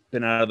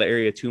been out of the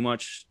area too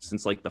much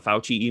since like the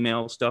Fauci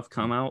email stuff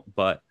come out,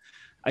 but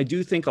I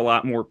do think a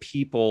lot more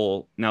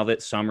people, now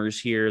that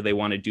summer's here, they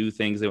want to do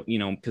things that, you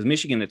know, because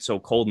Michigan, it's so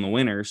cold in the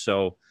winter.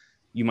 So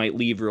you might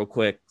leave real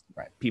quick.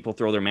 People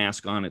throw their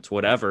mask on, it's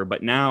whatever.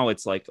 But now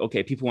it's like,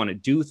 okay, people want to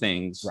do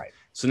things.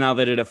 So now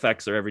that it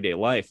affects their everyday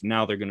life,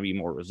 now they're going to be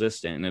more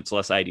resistant and it's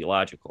less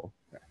ideological.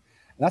 And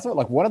that's what,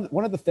 like,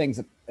 one of the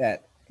things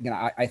that you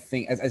know, I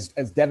think as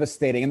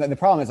devastating. And the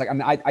problem is, like, I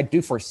mean, I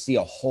do foresee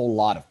a whole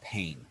lot of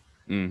pain.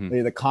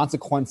 The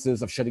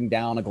consequences of shutting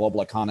down a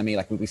global economy,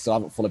 like we still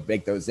haven't fully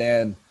baked those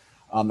in.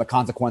 The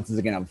consequences,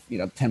 again, of, you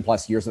know, 10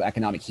 plus years of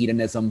economic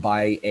hedonism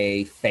by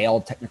a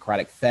failed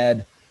technocratic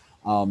Fed.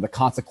 The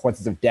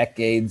consequences of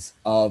decades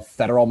of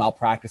federal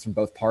malpractice from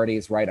both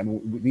parties, right? I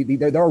mean,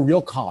 there are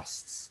real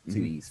costs to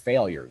these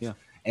failures,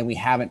 and we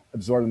haven't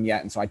absorbed them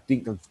yet. And so I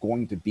think there's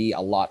going to be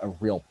a lot of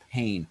real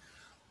pain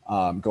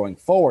going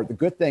forward. The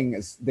good thing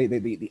is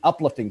the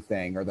uplifting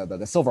thing, or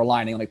the silver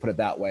lining, let me put it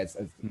that way, as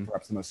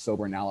perhaps the most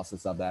sober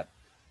analysis of that,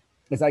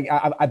 is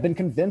I've been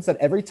convinced that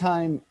every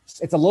time,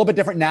 it's a little bit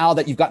different now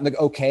that you've gotten the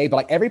okay, but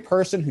like every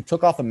person who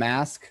took off a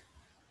mask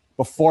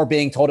before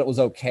being told it was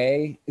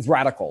okay is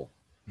radical.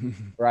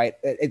 Right?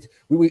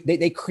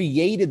 They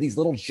created these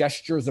little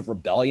gestures of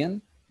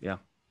rebellion.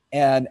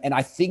 And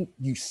I think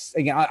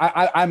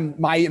I'm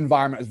my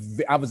environment,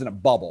 I was in a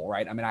bubble,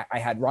 right? I mean, I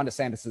had Ron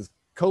DeSantis's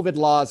COVID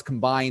laws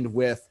combined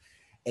with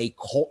a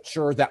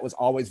culture that was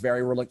always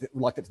very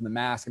reluctant to the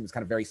mask, and was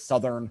kind of very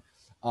Southern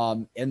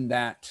in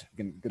that,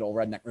 again, good old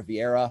redneck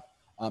Riviera.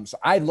 So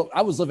I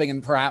was living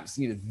in perhaps,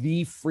 you know,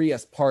 the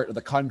freest part of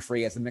the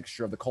country as a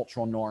mixture of the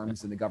cultural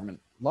norms and the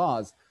government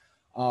laws.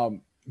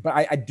 But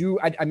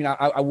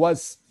I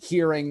was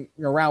hearing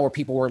around where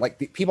people were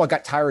like, people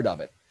got tired of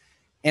it.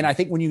 And I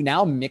think when you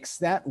now mix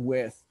that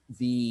with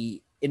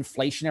the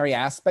inflationary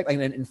aspect, like,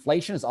 and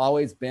inflation has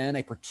always been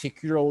a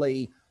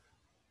particularly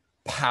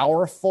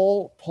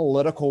powerful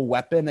political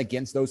weapon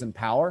against those in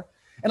power.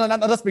 And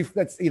let's be,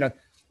 that's,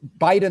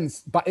 Biden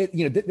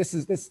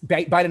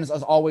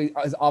has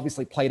always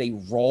played a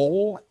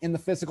role in the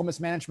fiscal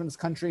mismanagement of this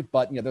country,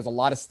 but there's a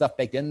lot of stuff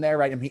baked in there,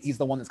 right? I mean, he's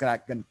the one that's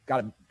got him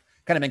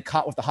kind of been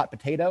caught with the hot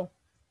potato,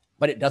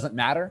 but it doesn't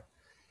matter.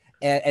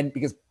 And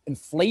because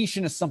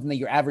inflation is something that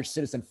your average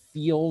citizen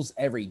feels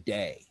every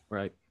day.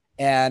 Right.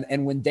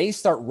 And when they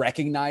start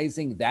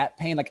recognizing that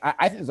pain, like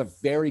I think there's a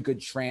very good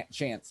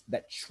chance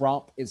that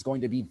Trump is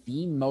going to be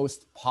the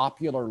most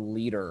popular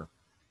leader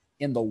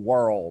in the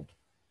world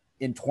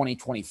in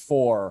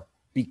 2024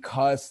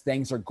 because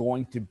things are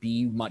going to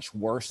be much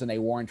worse than they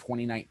were in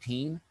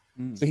 2019.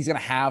 So he's going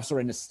to have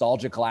sort of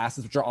nostalgia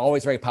glasses, which are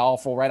always very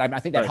powerful, right? I mean,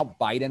 I think that helped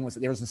Biden.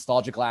 There was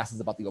nostalgia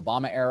glasses about the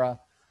Obama era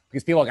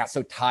because people got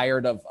so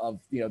tired of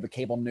the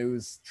cable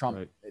news,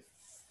 Trump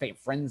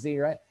frenzy,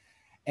 right?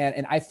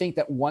 And I think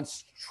that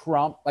once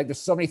Trump, like there's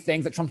so many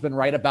things that Trump's been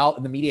right about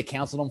and the media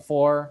canceled him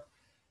for,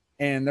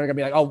 and they're gonna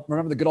be like, oh,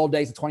 remember the good old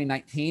days of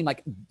 2019?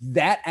 Like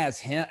that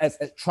as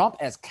Trump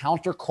as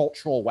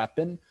countercultural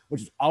weapon,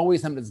 which is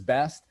always him at his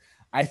best.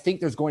 I think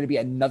there's going to be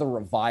another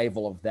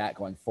revival of that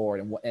going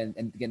forward. And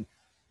again,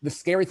 the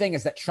scary thing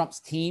is that Trump's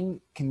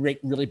team can make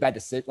really bad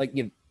decisions. Like,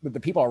 the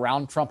people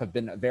around Trump have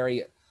been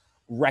very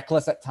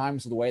reckless at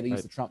times with the way they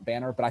use the Trump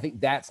banner. But I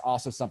think that's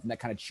also something that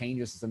kind of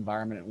changes this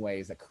environment in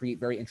ways that create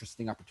very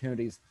interesting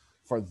opportunities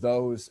for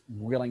those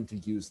willing to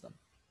use them.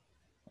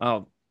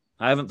 Oh,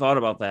 I haven't thought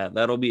about that.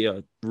 That'll be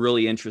a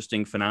really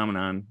interesting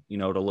phenomenon,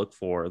 to look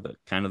for, the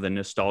kind of the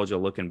nostalgia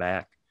looking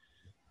back.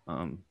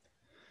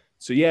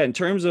 So yeah, in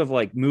terms of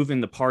like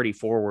moving the party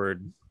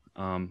forward,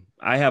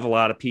 I have a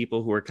lot of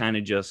people who are kind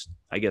of just,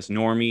 I guess,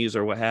 normies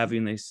or what have you.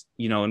 And they,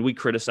 and we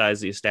criticize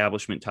the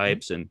establishment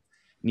types and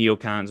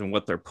neocons and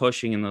what they're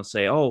pushing. And they'll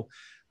say, oh,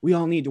 we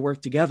all need to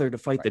work together to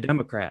fight the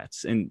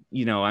Democrats. And,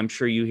 I'm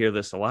sure you hear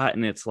this a lot.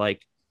 And it's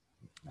like,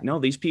 no,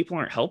 these people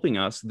aren't helping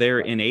us. They're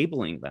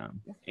enabling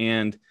them.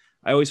 And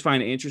I always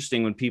find it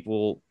interesting when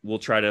people will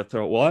try to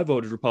throw, well, I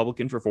voted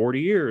Republican for 40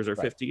 years or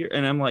 50 years.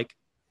 And I'm like,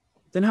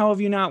 then how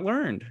have you not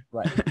learned?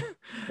 Right.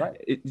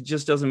 It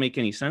just doesn't make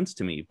any sense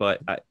to me.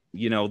 But,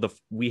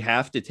 we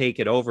have to take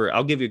it over.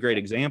 I'll give you a great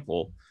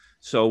example.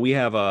 So we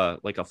have a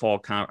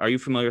fall are you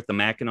familiar with the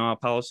Mackinac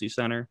Policy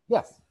Center?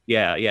 Yes.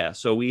 Yeah.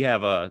 So we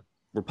have a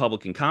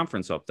Republican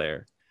conference up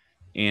there,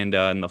 and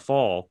in the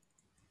fall,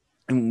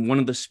 and one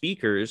of the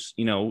speakers,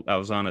 I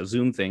was on a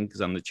Zoom thing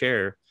because I'm the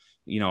chair,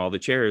 all the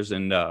chairs,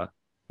 and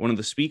one of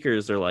the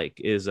speakers they're like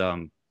is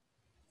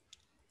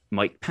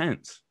Mike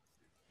Pence,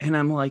 and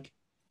I'm like,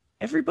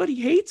 everybody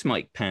hates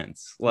Mike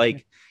Pence,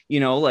 like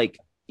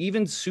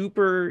even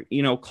super,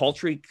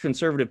 culturally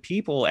conservative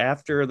people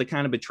after the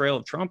kind of betrayal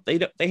of Trump, they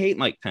hate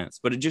Mike Pence,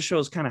 but it just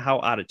shows kind of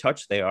how out of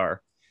touch they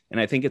are. And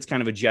I think it's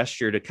kind of a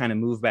gesture to kind of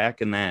move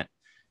back in that,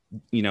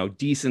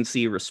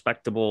 decency,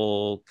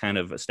 respectable kind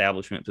of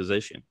establishment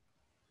position.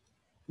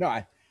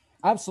 No,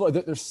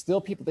 absolutely. There's still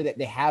people that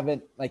they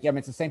haven't,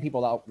 it's the same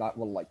people that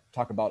will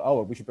talk about,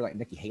 oh, we should bring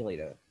Nikki Haley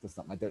to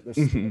something. There's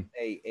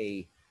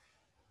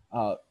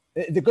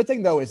the good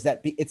thing though is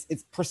that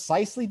it's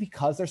precisely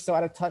because they're so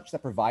out of touch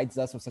that provides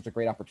us with such a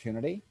great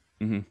opportunity.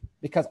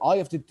 Because all you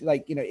have to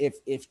do,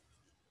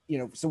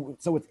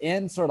 so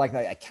within sort of like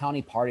a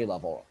county party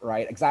level,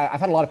 right? Because I've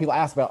had a lot of people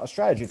ask about a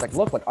strategy. It's like,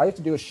 look, all you have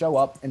to do is show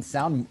up and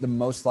sound the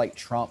most like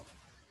Trump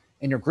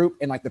in your group,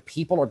 and the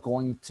people are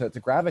going to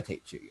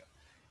gravitate to you.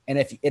 And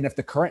if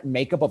the current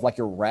makeup of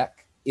your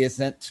rec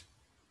isn't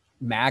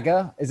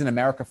MAGA, isn't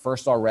America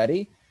First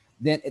already,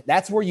 then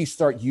that's where you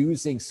start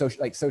using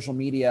social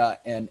media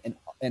and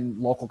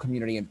local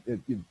community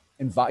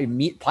and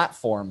meet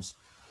platforms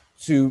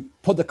to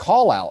put the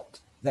call out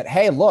that,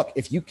 hey, look,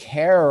 if you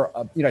care,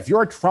 if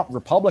you're a Trump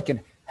Republican,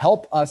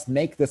 help us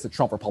make this a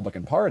Trump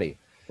Republican party.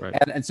 Right.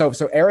 And so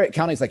area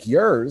counties like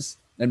yours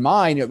and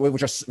mine,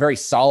 which are very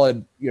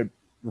solid,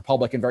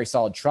 Republican, very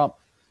solid Trump,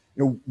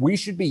 we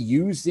should be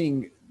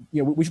using,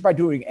 we should be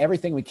doing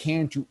everything we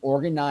can to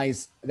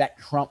organize that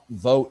Trump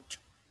vote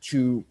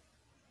to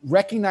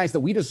recognize that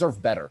we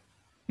deserve better.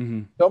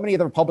 So many of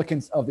the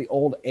Republicans of the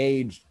old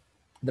age,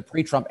 the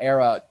pre-Trump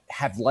era,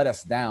 have let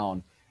us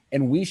down,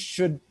 and we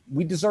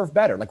deserve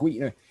better. I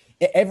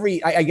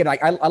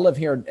live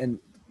here in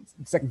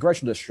Second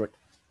Congressional District.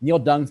 Neil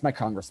Dunn's my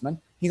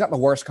congressman. He's not the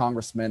worst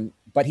congressman,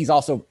 but he's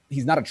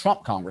not a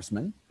Trump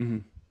congressman.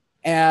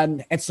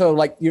 And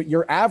so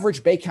your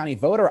average Bay County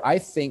voter, I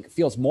think,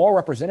 feels more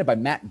represented by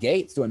Matt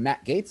Gaetz doing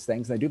Matt Gaetz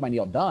things than they do by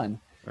Neil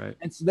Dunn. Right.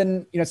 And so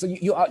then, so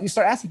you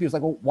start asking people,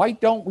 well, why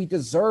don't we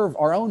deserve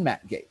our own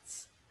Matt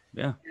Gaetz?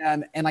 Yeah.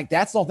 And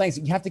that's all things.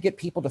 You have to get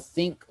people to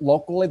think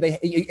locally.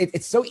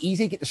 It's so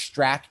easy to get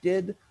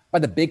distracted by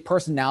the big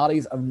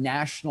personalities of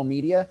national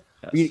media.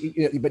 Yes.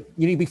 But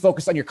you need to be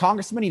focused on your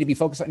congressman. You need to be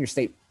focused on your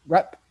state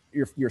rep,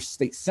 your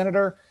state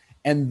senator,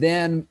 and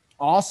then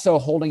also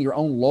holding your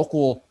own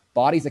local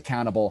bodies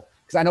accountable.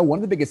 Because I know one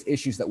of the biggest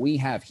issues that we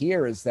have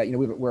here is that,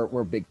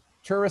 we're a big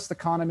tourist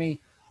economy.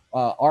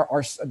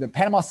 The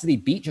Panama City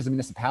Beach as a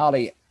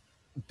municipality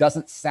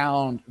doesn't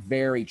sound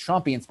very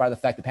Trumpy, in spite of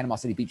the fact that Panama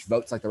City Beach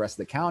votes like the rest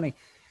of the county.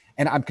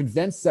 And I'm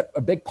convinced that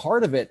a big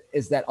part of it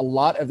is that a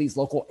lot of these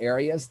local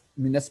areas,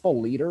 municipal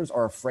leaders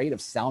are afraid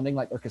of sounding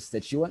like their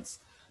constituents,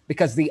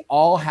 because they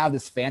all have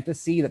this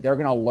fantasy that they're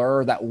going to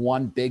lure that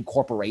one big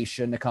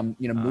corporation to come,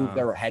 move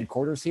their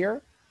headquarters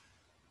here.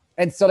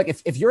 And so, like,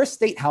 if you're a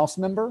state house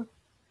member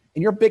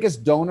and your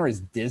biggest donor is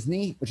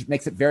Disney, which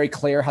makes it very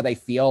clear how they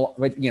feel,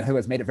 who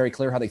has made it very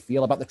clear how they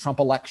feel about the Trump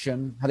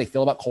election, how they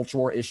feel about culture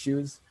war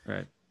issues.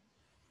 Right.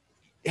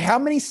 How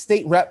many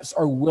state reps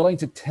are willing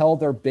to tell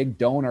their big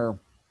donor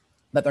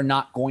that they're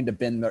not going to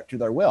bend to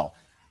their will?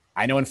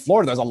 I know in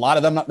Florida, there's a lot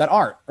of them that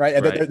aren't,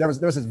 right? There was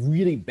this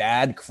really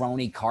bad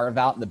crony carve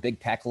out in the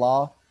big tech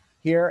law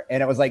here.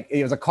 And it was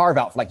a carve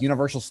out for like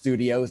Universal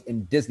Studios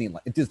in Disney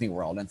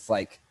World. And it's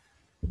like,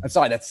 I'm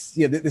sorry,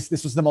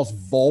 this was the most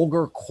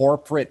vulgar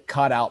corporate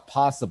cutout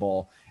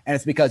possible. And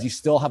it's because you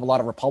still have a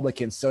lot of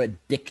Republicans so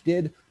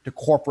addicted to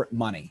corporate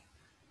money.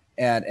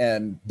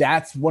 And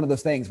that's one of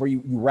those things where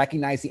you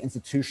recognize the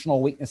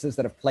institutional weaknesses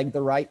that have plagued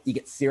the right. You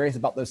get serious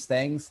about those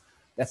things.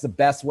 That's the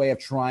best way of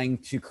trying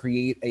to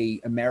create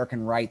a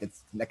American right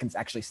that can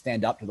actually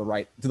stand up to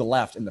the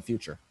left in the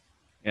future.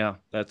 Yeah,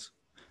 that's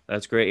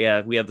great.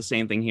 Yeah, we have the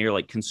same thing here.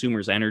 Like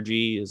consumers'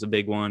 energy is a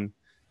big one.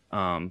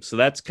 So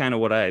that's kind of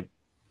what I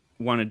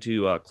wanted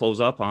to close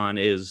up on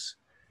is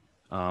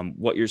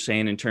what you're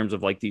saying in terms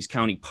of like these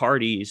county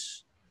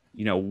parties.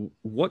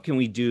 What can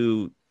we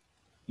do?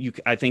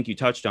 I think you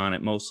touched on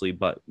it mostly,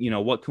 but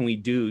what can we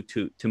do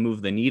to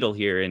move the needle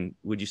here? And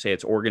would you say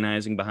it's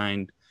organizing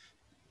behind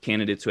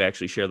candidates who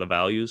actually share the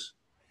values?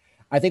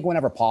 I think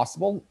whenever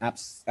possible,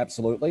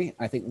 absolutely.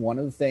 I think one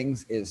of the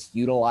things is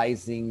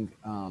utilizing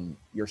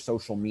your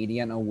social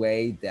media in a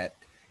way that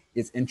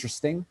is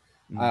interesting.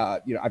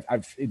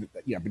 I've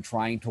been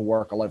trying to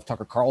work a lot of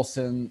Tucker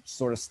Carlson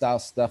sort of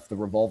stuff, the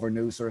Revolver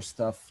News sort of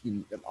stuff.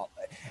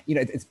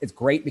 It's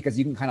great because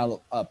you can kind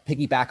of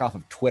piggyback off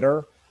of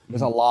Twitter.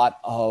 There's a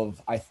lot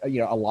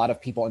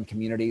of people in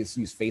communities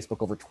use Facebook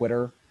over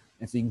Twitter.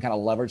 And so you can kind of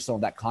leverage some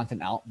of that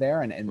content out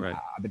there. And right.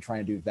 I've been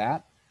trying to do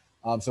that.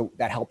 So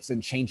that helps in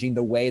changing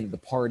the way that the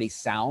party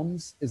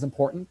sounds is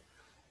important.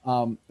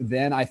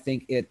 Then I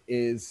think it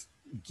is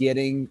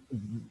getting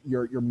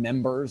your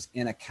members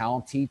in a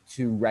county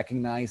to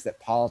recognize that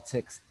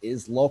politics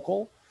is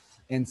local.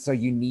 And so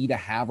you need to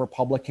have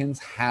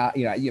Republicans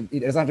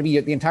it doesn't have to be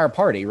the entire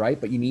party, right?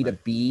 But you need to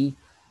be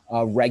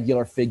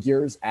regular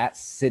figures at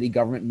city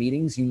government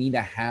meetings. You need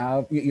to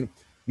have, you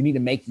need to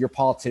make your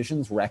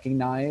politicians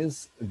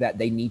recognize that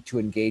they need to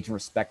engage in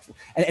respect.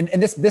 And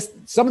this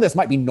some of this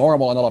might be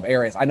normal in a lot of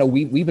areas. I know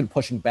we've been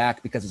pushing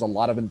back because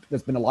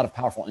there's been a lot of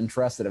powerful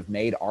interests that have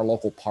made our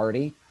local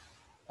party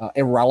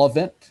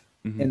irrelevant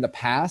in the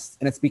past.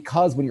 And it's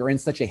because when you're in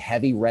such a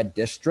heavy red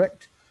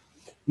district,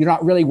 you're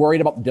not really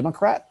worried about the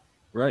Democrat.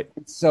 Right.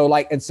 So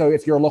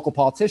if you're a local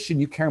politician,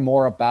 you care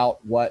more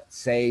about what,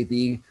 say,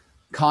 the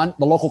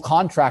local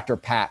contractor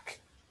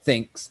PAC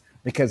thinks,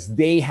 because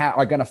they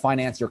are going to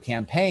finance your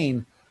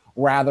campaign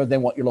rather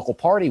than what your local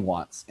party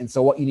wants. And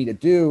so what you need to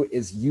do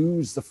is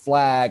use the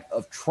flag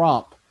of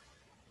Trump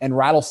and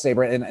rattle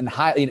saber and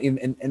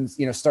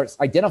start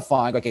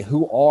identifying, okay,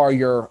 who are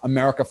your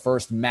America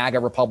First MAGA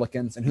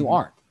Republicans and who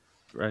aren't.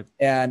 Right.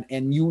 And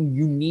you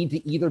need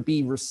to either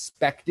be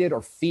respected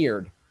or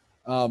feared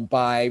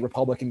by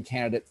Republican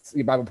candidates,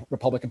 by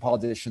Republican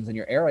politicians in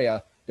your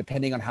area,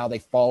 depending on how they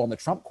fall on the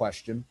Trump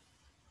question.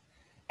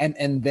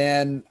 And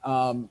then,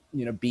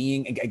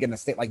 being, again, a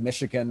state like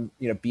Michigan,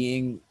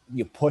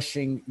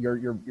 pushing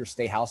your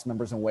state house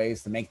members in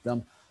ways to make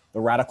them the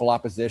radical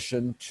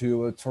opposition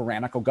to a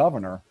tyrannical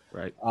governor.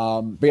 Right.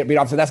 But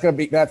obviously that's going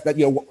to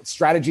be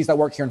strategies that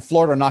work here in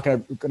Florida are not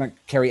going to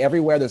carry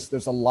everywhere.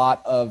 There's a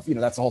lot of,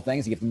 that's the whole thing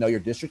is you have to know your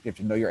district, you have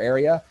to know your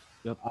area.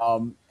 Yep.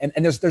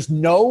 And there's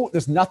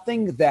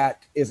nothing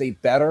that is a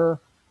better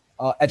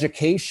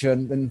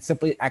education than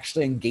simply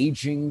actually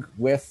engaging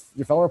with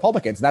your fellow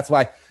Republicans. And that's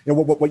why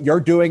what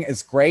you're doing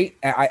is great.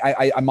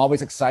 I'm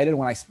always excited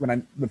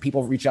when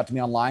people reach out to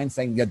me online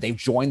saying they've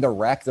joined the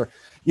rec.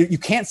 You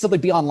can't simply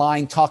be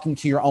online talking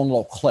to your own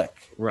little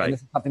clique. Right. And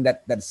this is something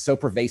that is so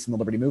pervasive in the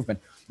liberty movement.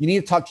 You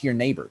need to talk to your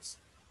neighbors.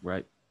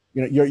 Right.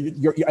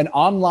 You're an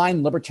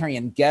online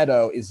libertarian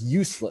ghetto is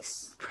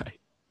useless. Right.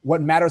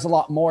 What matters a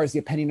lot more is the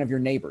opinion of your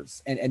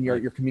neighbors and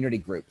your community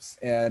groups.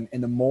 And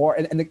the more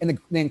and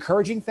the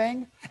encouraging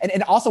thing,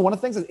 and also one of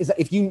the things is that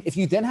if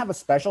you then have a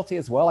specialty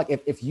as well, like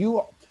if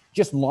you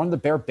just learn the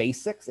bare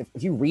basics,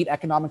 if you read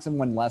economics in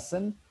one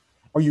lesson,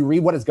 or you read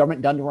what has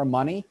government done to our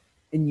money,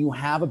 and you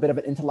have a bit of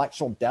an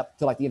intellectual depth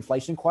to like the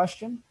inflation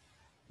question,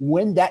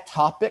 when that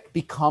topic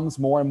becomes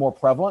more and more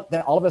prevalent,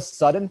 then all of a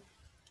sudden,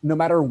 no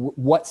matter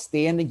what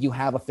standing you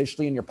have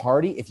officially in your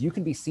party, if you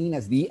can be seen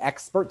as the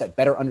expert that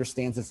better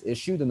understands this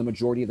issue than the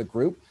majority of the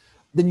group,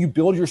 then you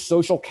build your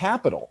social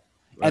capital.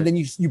 Right. And then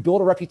you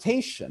build a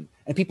reputation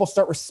and people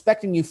start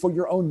respecting you for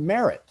your own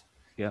merit.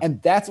 Yeah.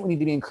 And that's what we need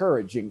to be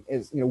encouraging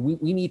is,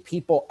 we need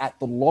people at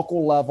the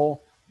local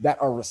level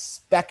that are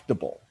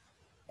respectable.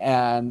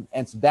 And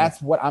so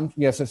that's what I'm,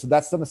 so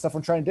that's some of the stuff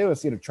I'm trying to do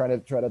is, try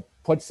to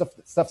put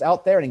stuff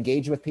out there and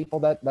engage with people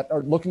that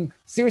are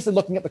seriously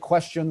looking at the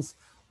questions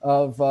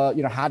of,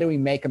 how do we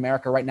make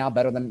America right now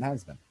better than it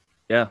has been?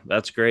 Yeah,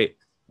 that's great.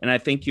 And I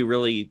think you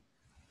really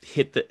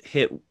hit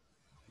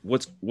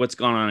what's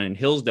gone on in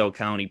Hillsdale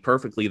County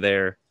perfectly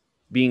there.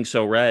 Being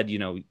so red, you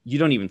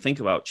don't even think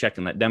about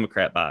checking that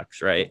Democrat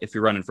box, right? If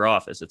you're running for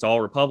office, it's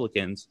all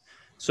Republicans.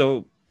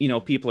 So,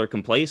 people are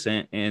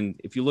complacent. And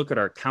if you look at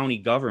our county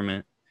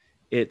government,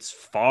 it's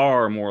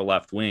far more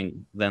left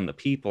wing than the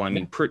people. I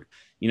mean,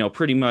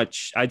 pretty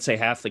much, I'd say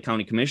half the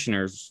county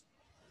commissioners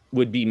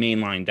would be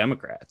mainline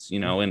Democrats,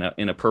 in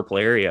a purple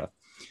area.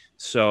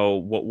 So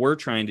what we're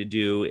trying to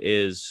do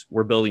is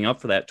we're building up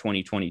for that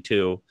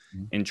 2022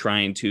 and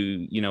trying to,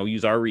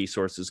 use our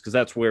resources, because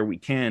that's where we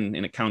can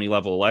in a county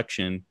level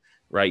election,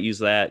 right? Use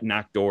that,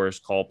 knock doors,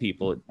 call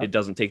people. It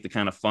doesn't take the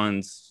kind of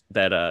funds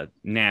that a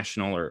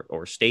national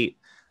or state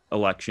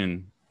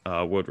election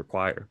would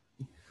require.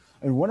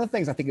 And one of the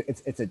things I think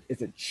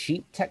it's a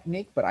cheap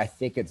technique, but I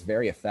think it's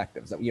very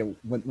effective. So,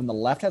 when the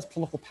left has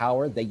political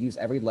power, they use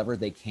every lever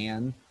they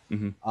can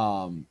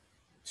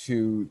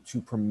to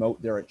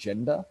promote their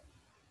agenda.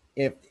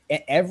 If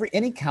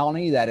any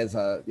county that is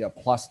a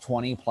plus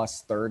 20,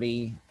 plus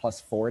 30, plus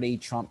 40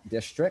 Trump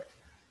district,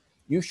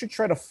 you should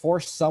try to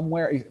force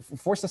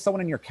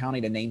someone in your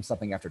county to name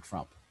something after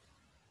Trump.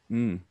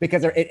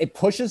 Because it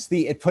pushes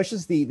the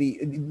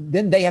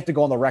then they have to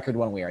go on the record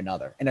one way or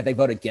another, and if they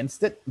vote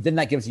against it, then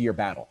that gives you your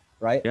battle,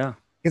 right? Yeah,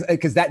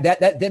 because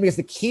because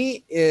the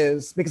key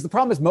is, because the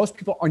problem is most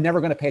people are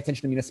never going to pay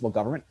attention to municipal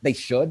government. They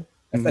should.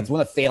 That's one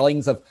of the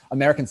failings of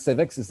American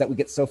civics, is that we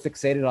get so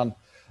fixated on,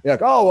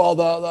 like, oh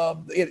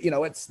well,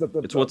 it's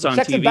what's on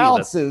checks TV, and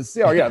balances,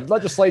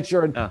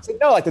 legislature, and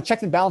no, like the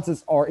checks and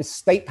balances is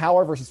state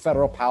power versus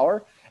federal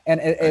power, and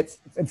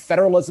and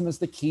federalism is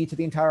the key to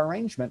the entire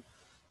arrangement.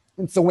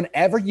 And so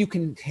whenever you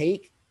can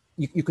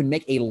you can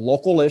make a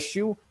local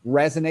issue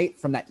resonate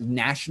from that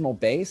national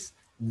base,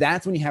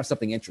 that's when you have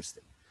something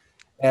interesting.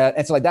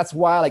 And so that's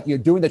why, like, you're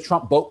doing the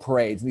Trump boat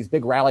parades and these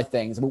big rally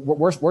things.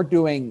 We're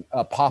doing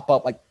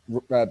pop-up, like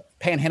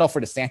Panhandle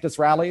for DeSantis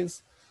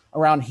rallies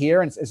around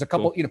here. And there's a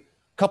couple,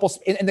 cool.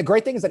 And the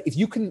great thing is that if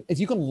you can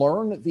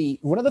learn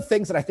one of the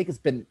things that I think has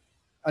been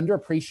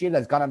underappreciated,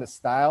 that's gone out of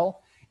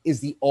style,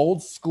 is the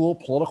old school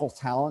political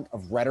talent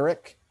of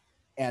rhetoric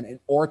and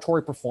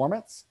oratory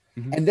performance.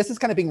 And this is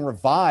kind of being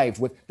revived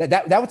with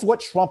that was what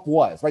Trump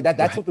was, right?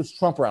 That's what those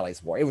Trump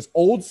rallies were. It was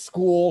old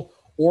school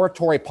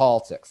oratory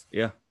politics.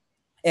 Yeah.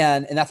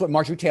 And that's what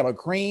Marjorie Taylor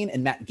Greene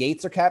and Matt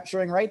Gaetz are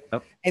capturing, right?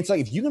 Yep. And so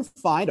if you can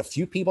find a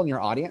few people in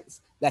your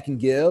audience that can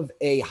give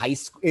a high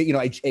school,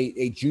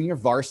 a junior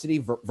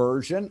varsity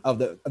version of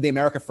the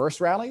America First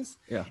rallies,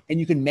 and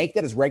you can make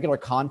that as regular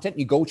content,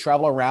 you go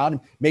travel around,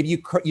 and maybe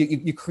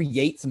you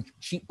create some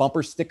cheap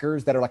bumper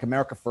stickers that are like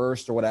America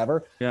First or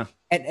whatever. Yeah.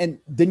 And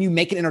then you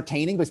make it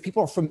entertaining, because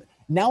people are from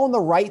now on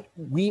the right,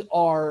 we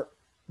are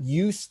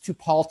used to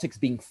politics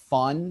being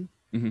fun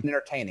and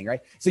entertaining,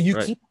 right? So you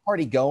keep the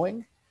party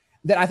going.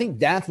 Then I think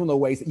that's one of the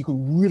ways that you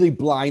can really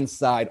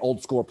blindside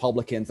old school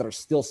Republicans that are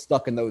still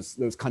stuck in those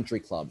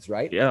country clubs,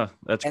 right? Yeah,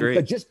 that's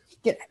great.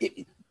 So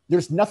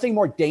there's nothing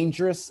more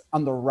dangerous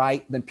on the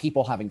right than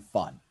people having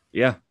fun.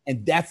 Yeah,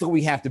 and that's what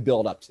we have to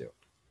build up to.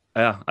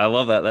 Yeah, I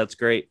love that. That's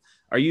great.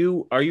 Are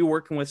you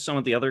working with some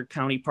of the other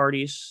county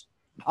parties?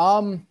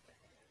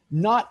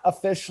 Not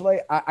officially.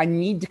 I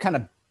need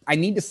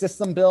to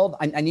system build.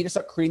 I need to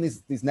start creating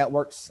these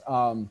networks.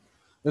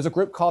 There's a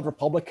group called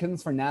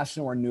Republicans for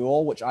National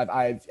Renewal, which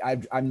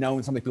I've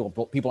known some of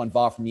the people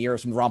involved from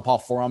years, from the Ron Paul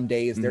Forum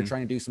days. They're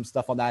trying to do some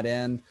stuff on that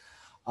end,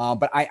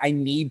 but I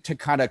need to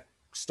kind of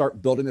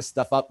start building this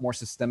stuff up more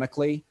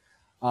systemically.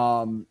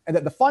 And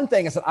the fun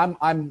thing is that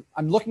I'm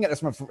looking at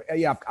this from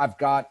I've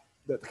got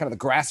the kind of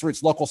the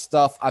grassroots local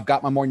stuff. I've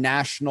got my more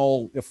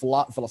national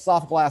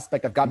philosophical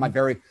aspect. I've got my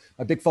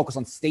big focus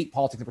on state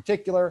politics in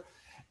particular,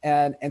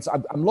 and so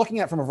I'm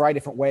looking at it from a variety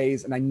of different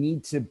ways. And I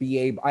need to be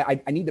able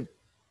I need to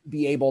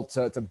be able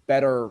to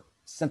better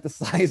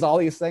synthesize all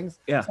these things.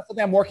 Yeah, that's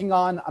something I'm working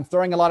on. I'm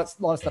throwing a lot of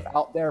stuff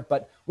out there,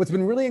 but what's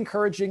been really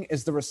encouraging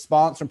is the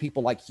response from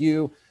people like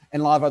you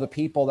and a lot of other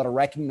people that are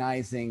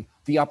recognizing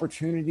the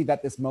opportunity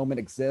that this moment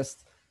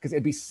exists, because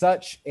it'd be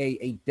such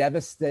a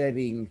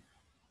devastating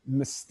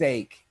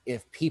mistake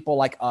if people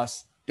like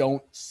us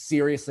don't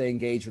seriously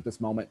engage with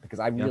this moment, because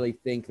I really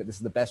think that this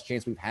is the best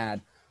chance we've had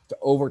to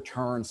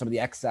overturn some of the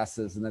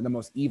excesses and the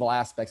most evil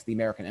aspects of the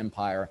American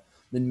empire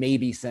than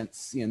maybe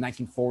since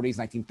 1940s,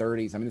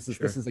 1930s. I mean, this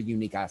is a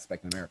unique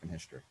aspect in American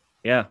history.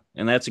 Yeah,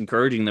 and that's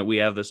encouraging that we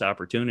have this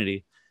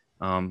opportunity.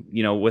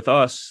 With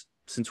us,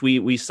 since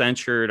we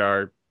censured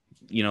our,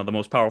 the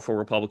most powerful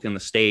Republican in the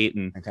state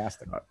and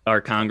fantastic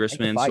our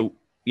congressman. So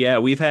yeah,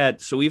 we've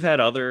had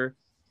other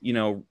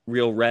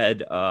real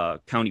red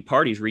county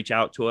parties reach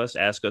out to us,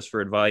 ask us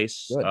for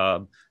advice.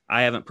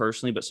 I haven't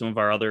personally, but some of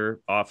our other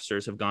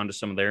officers have gone to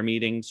some of their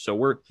meetings. So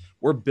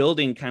we're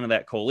building kind of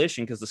that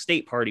coalition, because the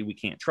state party we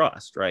can't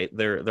trust, right?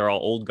 They're all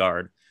old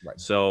guard. Right.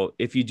 So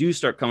if you do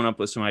start coming up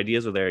with some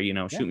ideas over there, you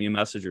know, shoot me a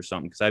message or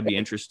something, because I'd be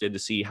interested to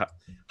see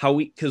how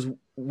we, because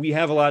we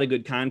have a lot of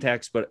good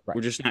contacts, but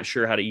we're just not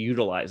sure how to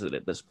utilize it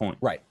at this point.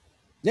 Right.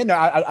 Yeah, no,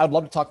 I'd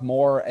love to talk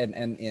more and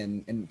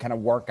kind of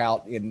work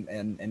out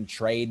and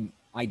trade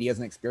ideas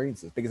and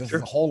experiences, because this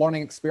is a whole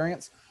learning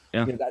experience.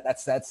 Yeah. You know,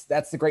 that's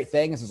the great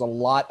thing, is there's a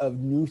lot of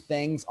new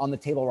things on the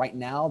table right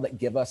now that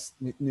give us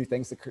new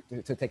things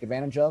to take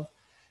advantage of.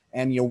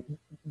 And, you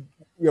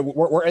know,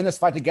 we're in this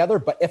fight together,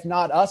 but if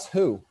not us,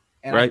 who?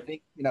 And I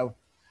think, you know,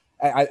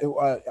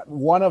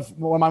 one of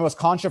my most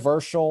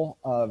controversial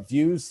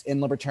views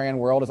in libertarian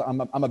world is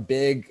I'm a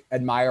big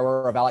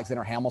admirer of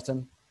Alexander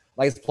Hamilton.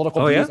 Like, his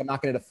political views, I'm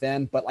not going to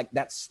defend, but like,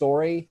 that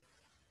story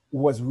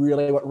was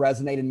really what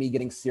resonated me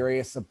getting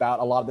serious about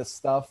a lot of this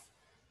stuff.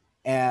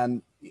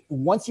 And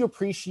once you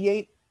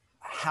appreciate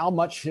how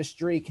much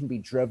history can be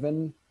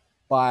driven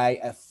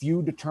by a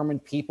few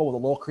determined people with a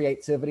little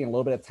creativity and a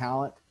little bit of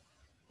talent,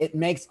 it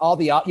makes all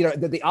the, you know,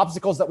 the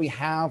obstacles that we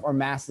have are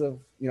massive.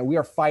 You know, we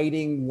are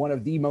fighting one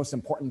of the most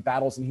important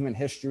battles in human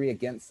history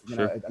against, you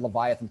know, a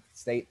Leviathan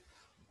state,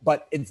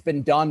 but it's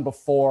been done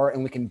before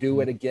and we can do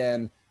it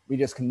again. We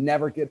just can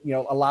never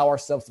allow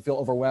ourselves to feel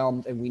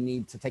overwhelmed, and we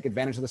need to take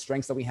advantage of the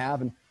strengths that we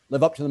have and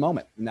live up to the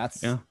moment. And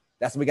that's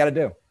what we got to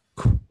do.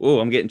 Oh,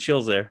 I'm getting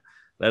chills there.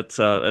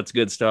 That's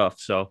good stuff.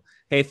 So,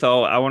 hey,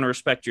 Tho, I want to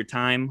respect your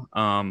time.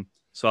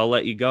 So I'll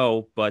let you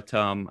go, but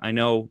I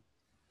know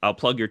I'll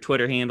plug your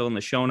Twitter handle in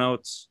the show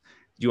notes.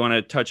 Do you want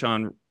to touch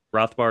on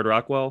Rothbard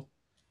Rockwell?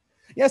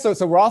 Yeah, so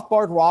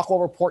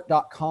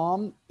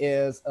RothbardRockwellReport.com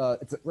is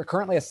it's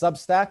currently a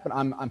Substack, but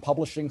I'm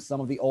publishing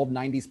some of the old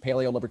 90s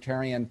paleo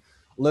libertarian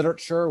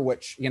literature,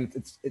 which, again,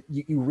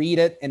 you read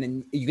it and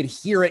then you can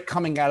hear it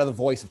coming out of the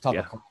voice of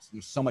Tucker Carlson.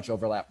 There's so much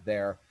overlap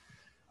there.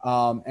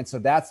 And so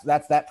that's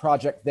that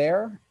project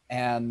there.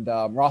 And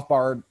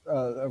Rothbard,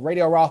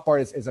 Radio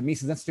Rothbard is a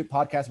Mises Institute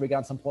podcast. We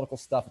got some political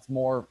stuff. It's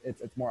more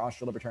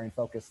Austro libertarian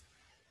focused.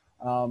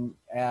 So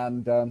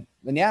those are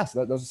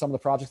some of the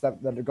projects that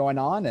are going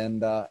on.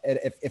 And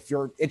if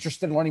you're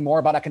interested in learning more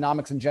about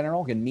economics in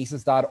general, again,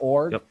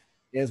 Mises.org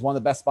is one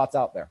of the best spots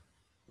out there.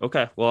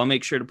 Okay. Well, I'll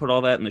make sure to put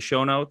all that in the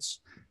show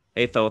notes.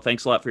 Hey, Tho,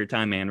 thanks a lot for your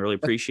time, man. Really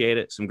appreciate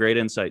it. Some great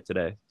insight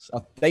today.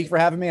 So, thank you for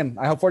having me, and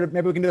I hope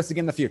maybe we can do this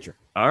again in the future.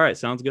 All right.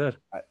 Sounds good.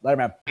 All right, later,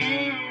 man.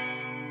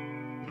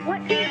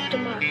 What is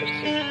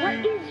democracy?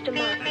 What is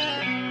democracy?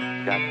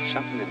 It's got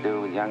something to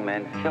do with young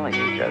men killing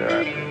each other,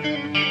 I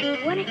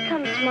believe. When it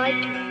comes my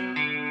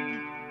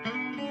turn,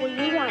 will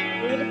you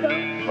want me to go?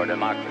 For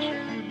democracy,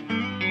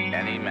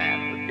 any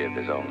man would give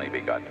his only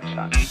begotten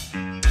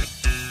son.